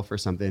in trouble for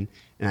something.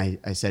 And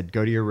I said,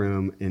 go to your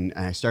room. And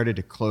I started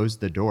to close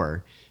the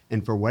door.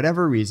 And for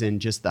whatever reason,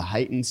 just the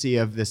heightency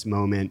of this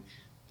moment,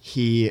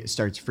 he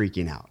starts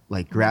freaking out,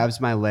 like grabs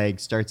my leg,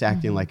 starts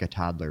acting like a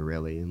toddler,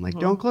 really. And like,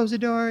 don't close the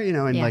door,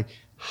 like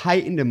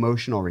heightened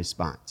emotional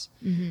response.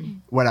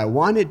 What I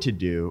wanted to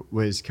do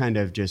was kind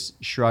of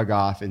just shrug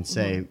off and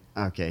say,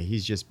 okay,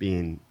 he's just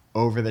being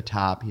over the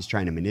top. He's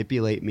trying to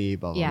manipulate me,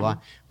 blah, blah, blah.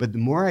 But the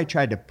more I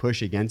tried to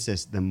push against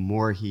this, the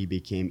more he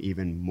became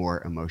even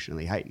more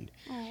emotionally heightened.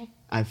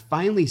 I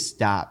finally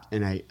stopped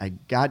and I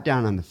got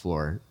down on the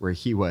floor where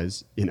he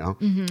was,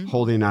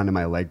 holding onto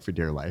my leg for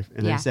dear life.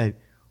 And I said,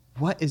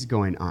 what is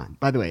going on?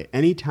 By the way,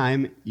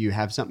 anytime you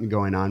have something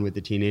going on with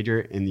a teenager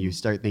and you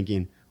start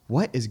thinking,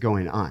 what is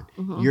going on?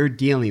 You're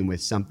dealing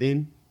with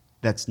something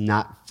that's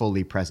not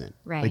fully present.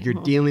 Right. Like you're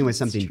dealing with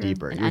something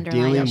deeper. You're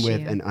dealing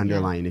with an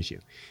underlying issue.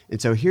 And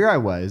so here I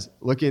was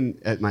looking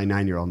at my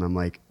 9-year-old and I'm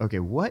like, okay,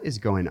 what is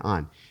going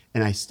on?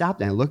 And I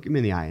stopped and I looked him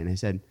in the eye and I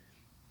said,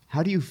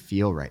 how do you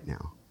feel right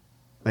now?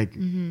 Like,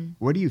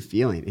 what are you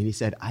feeling? And he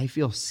said, I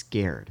feel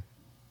scared.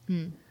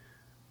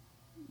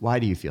 Why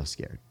do you feel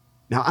scared?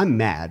 Now I'm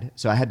mad,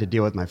 so I had to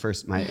deal with my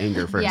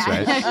anger first,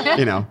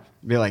 right?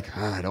 Be like,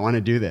 I don't want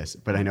to do this,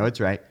 but I know it's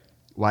right.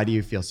 Why do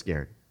you feel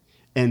scared?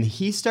 And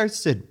he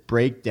starts to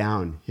break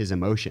down his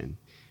emotion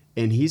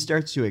and he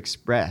starts to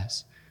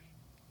express,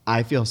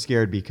 I feel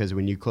scared because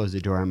when you close the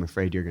door, I'm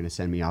afraid you're going to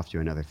send me off to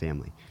another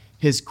family.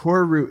 His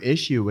core root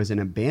issue was an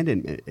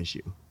abandonment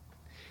issue.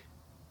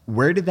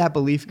 Where did that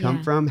belief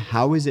come from?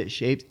 How is it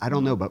shaped? I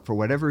don't know. But for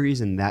whatever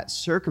reason, that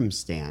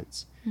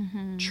circumstance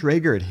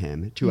triggered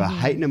him to a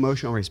heightened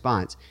emotional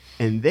response.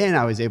 And then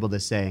I was able to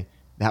say,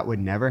 that would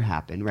never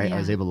happen, right? I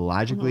was able to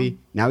logically,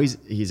 now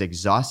he's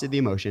exhausted the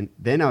emotion.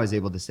 Then I was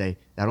able to say,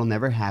 that'll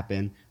never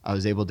happen. I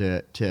was able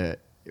to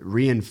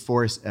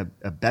reinforce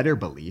a better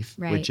belief,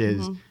 which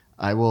is,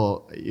 I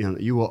will,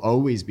 you will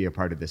always be a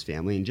part of this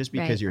family. And just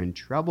because you're in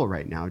trouble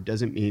right now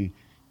doesn't mean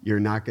you're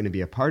not going to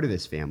be a part of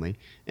this family.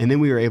 And then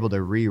we were able to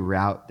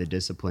reroute the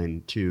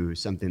discipline to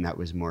something that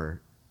was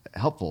more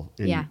helpful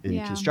and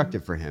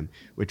constructive for him,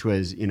 which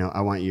was,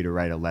 I want you to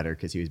write a letter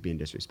because he was being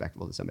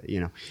disrespectful to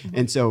somebody,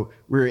 And so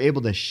we were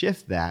able to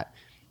shift that.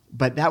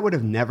 But that would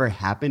have never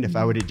happened if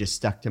I would have just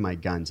stuck to my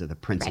guns of the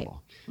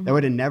principle. That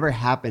would have never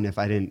happened if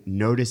I didn't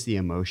notice the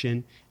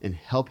emotion and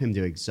help him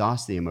to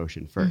exhaust the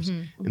emotion first.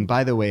 And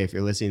by the way, if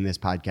you're listening to this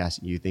podcast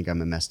and you think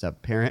I'm a messed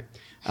up parent,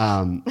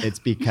 it's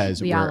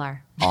because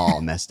we're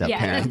all messed up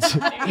parents.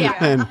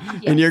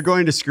 And you're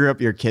going to screw up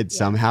your kids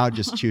somehow.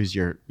 Just choose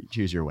your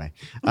choose your way.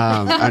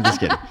 I'm just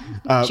kidding.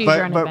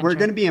 But we're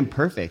going to be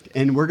imperfect,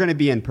 and we're going to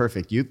be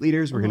imperfect youth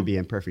leaders. We're going to be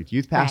imperfect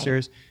youth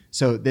pastors. Right.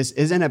 So this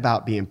isn't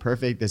about being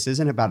perfect. This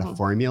isn't about a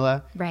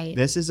formula. Right.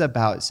 This is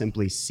about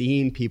simply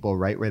seeing people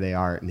right where they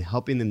are and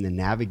helping them to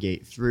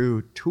navigate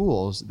through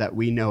tools that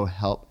we know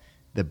help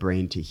the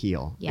brain to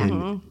heal. Yeah.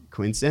 And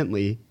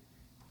coincidentally,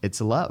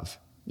 it's love.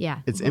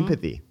 Yeah. It's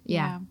empathy.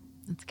 Yeah.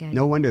 That's good.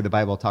 No wonder the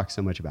Bible talks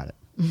so much about it.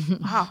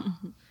 Wow.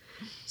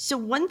 So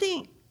one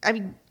thing, I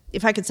mean,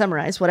 if I could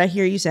summarize what I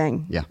hear you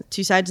saying,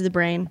 two sides of the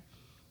brain,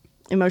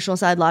 emotional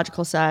side,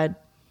 logical side.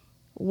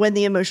 When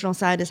the emotional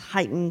side is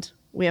heightened,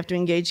 we have to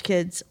engage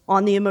kids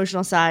on the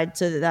emotional side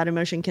so that that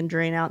emotion can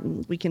drain out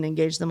and we can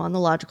engage them on the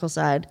logical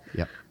side.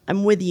 Yep.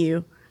 I'm with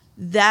you.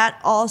 That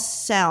all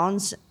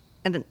sounds,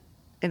 and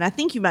I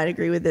think you might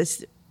agree with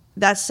this,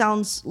 that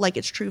sounds like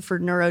it's true for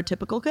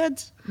neurotypical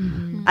kids.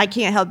 Mm-hmm. I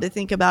can't help but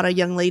think about a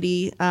young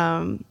lady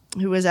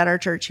who was at our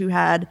church who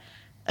had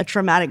a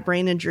traumatic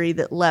brain injury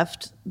that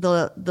left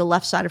the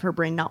left side of her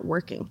brain not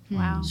working.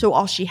 Wow. So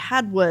all she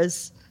had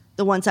was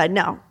the one side.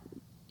 Now,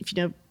 if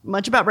you know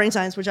much about brain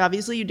science, which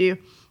obviously you do,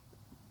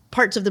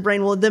 parts of the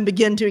brain will then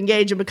begin to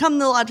engage and become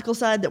the logical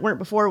side that weren't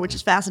before, which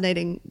is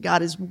fascinating.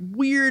 God is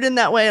weird in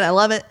that way, and I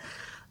love it.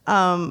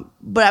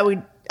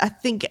 But I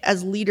think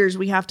as leaders,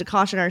 we have to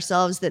caution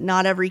ourselves that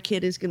not every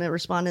kid is going to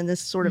respond in this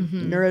sort of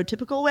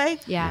neurotypical way.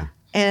 Yeah.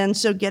 And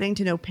so getting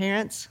to know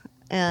parents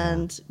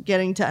and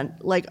getting to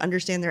like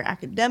understand their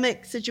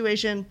academic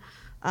situation,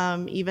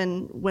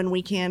 even when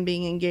we can,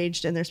 being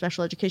engaged in their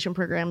special education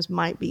programs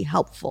might be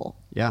helpful.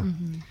 Yeah.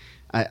 Mm-hmm.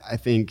 I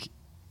think,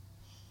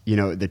 you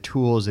know, the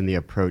tools and the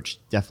approach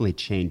definitely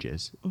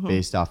changes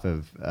based off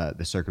of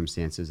the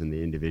circumstances and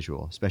the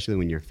individual, especially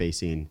when you're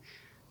facing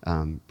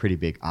pretty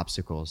big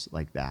obstacles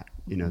like that,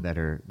 you know, that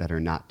are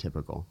not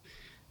typical.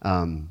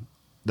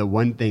 The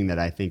one thing that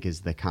I think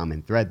is the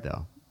common thread,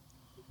 though,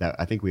 that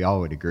I think we all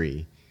would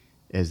agree,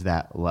 is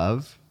that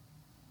love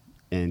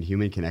and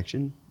human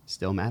connection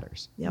still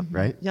matters. Yep.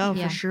 Right? Yeah,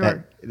 for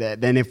sure.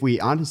 Then if we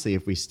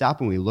stop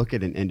and we look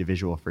at an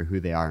individual for who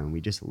they are and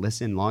we just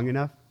listen long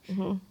enough,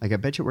 like I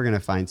bet you we're going to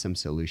find some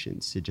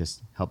solutions to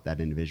just help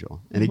that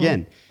individual. And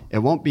again, it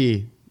won't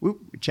be, we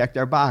checked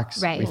our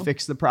box, Right. we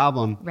fixed the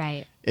problem.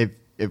 Right.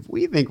 If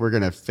we think we're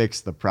going to fix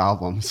the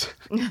problems,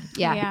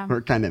 Yeah.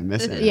 we're kind of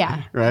missing it.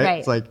 Yeah, Right? right.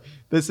 It's like,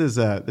 this is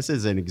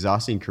an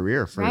exhausting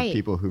career for Right.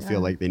 people who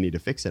feel like they need to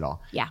fix it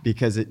all. Yeah.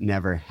 Because it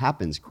never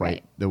happens quite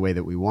Right. the way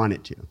that we want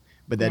it to.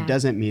 But that Yeah.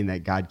 doesn't mean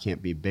that God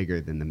can't be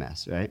bigger than the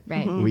mess, right?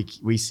 Right.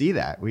 We see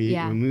that.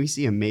 Yeah. When we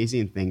see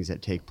amazing things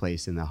that take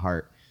place in the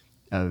heart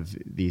of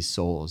these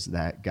souls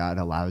that God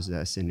allows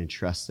us and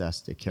entrusts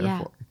us to care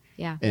for.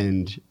 Yeah.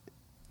 And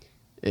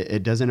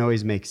it doesn't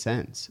always make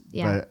sense.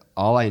 Yeah. But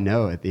all I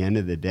know at the end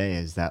of the day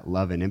is that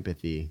love and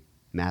empathy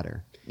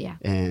matter. Yeah.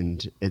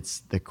 And it's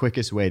the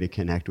quickest way to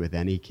connect with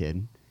any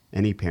kid,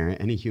 any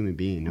parent, any human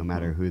being, no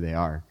matter who they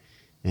are.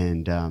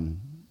 And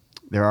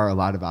there are a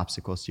lot of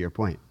obstacles, to your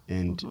point.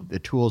 And the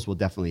tools will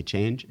definitely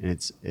change. And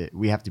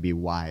we have to be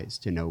wise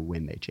to know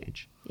when they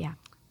change. Yeah.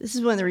 This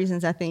is one of the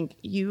reasons I think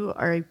you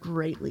are a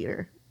great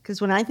leader.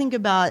 Because when I think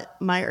about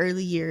my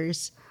early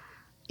years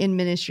in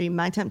ministry,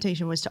 my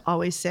temptation was to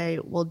always say,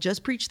 well,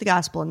 just preach the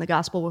gospel and the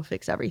gospel will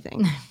fix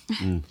everything.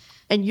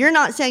 And you're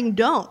not saying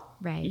don't.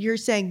 Right. You're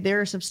saying there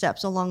are some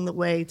steps along the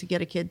way to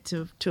get a kid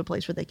to a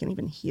place where they can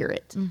even hear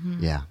it.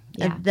 Yeah.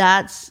 Yeah. And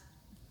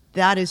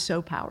that is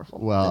so powerful.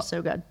 Well, that's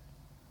so good.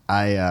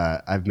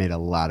 I've made a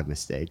lot of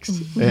mistakes.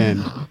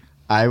 And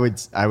I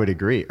would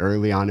agree.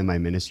 Early on in my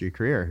ministry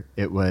career,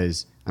 it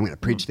was, I'm going to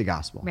preach the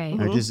gospel. Right.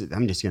 I'm just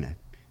going to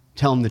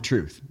tell them the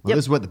truth. Well,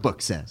 this is what the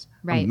book says.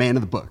 I'm a Right. man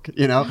of the book,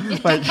 you know?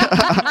 Like,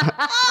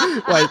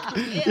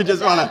 like you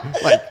just want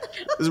to, like,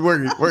 this is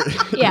where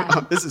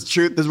Yeah. this is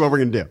truth. This is what we're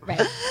going to do.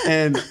 Right.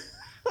 And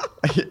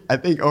I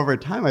think over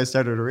time I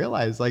started to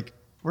realize, like,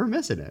 we're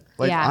missing it.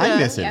 Like, Yeah. I'm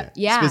missing Yeah. it.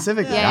 Yeah.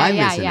 Specifically, Yeah, I'm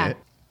yeah, missing yeah. it.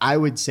 I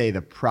would say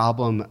the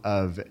problem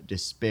of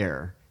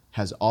despair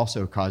has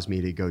also caused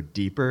me to go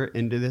deeper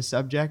into this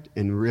subject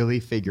and really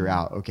figure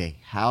out, okay,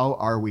 how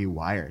are we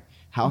wired?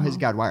 How has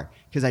God wired?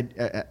 Because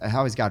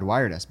how has God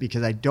wired us?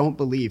 Because I don't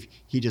believe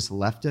He just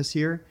left us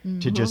here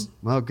to just,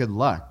 well, good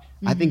luck.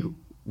 I think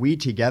we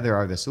together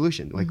are the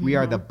solution. Like we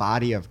are the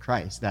body of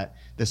Christ. That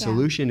the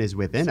solution is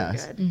within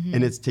us,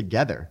 and it's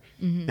together.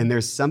 And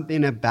there's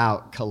something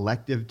about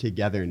collective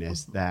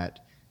togetherness that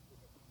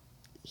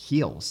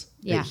heals.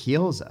 Yeah. It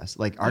heals us.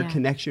 Like our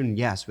connection,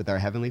 yes, with our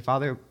Heavenly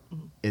Father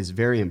is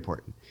very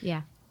important.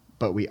 Yeah.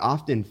 But we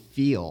often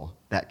feel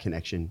that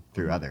connection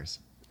through others,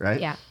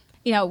 right? Yeah.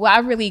 You know, well, I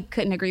really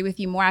couldn't agree with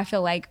you more. I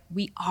feel like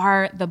we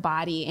are the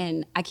body.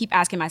 And I keep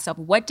asking myself,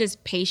 what does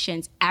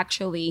patience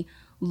actually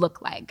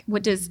look like?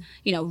 What does,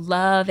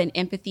 love and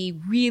empathy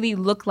really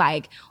look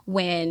like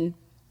when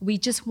we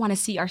just want to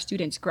see our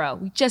students grow?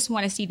 We just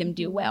want to see them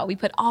do well. We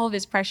put all of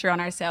this pressure on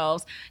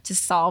ourselves to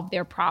solve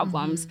their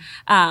problems.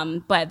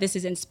 But this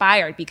is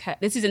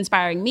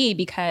inspiring me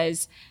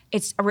because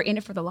we're in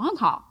it for the long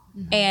haul.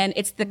 And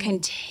it's the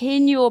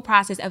continual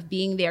process of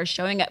being there,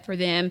 showing up for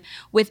them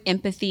with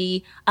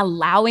empathy,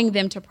 allowing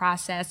them to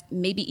process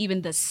maybe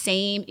even the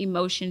same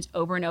emotions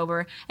over and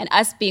over, and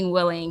us being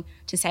willing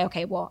to say,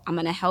 okay, well, I'm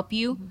going to help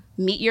you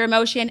meet your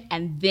emotion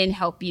and then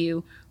help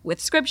you with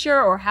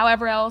scripture or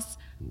however else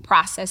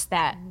process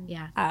that.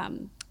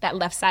 That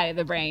left side of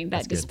the brain,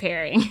 that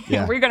despairing.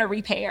 Yeah. We're going to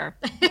repair.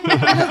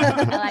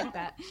 I like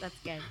that. That's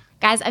good.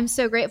 Guys, I'm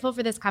so grateful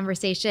for this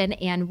conversation.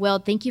 And Will,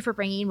 thank you for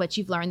bringing what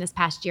you've learned this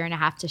past year and a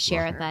half to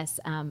share with us.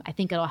 I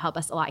think it'll help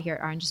us a lot here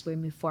at Orange as we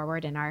move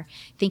forward in our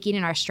thinking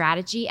and our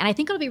strategy. And I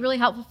think it'll be really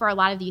helpful for a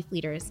lot of the youth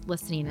leaders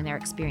listening and their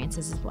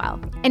experiences as well.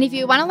 And if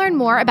you want to learn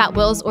more about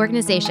Will's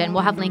organization,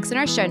 we'll have links in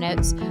our show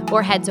notes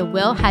or head to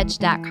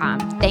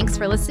willhudge.com. Thanks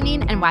for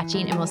listening and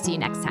watching, and we'll see you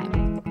next time.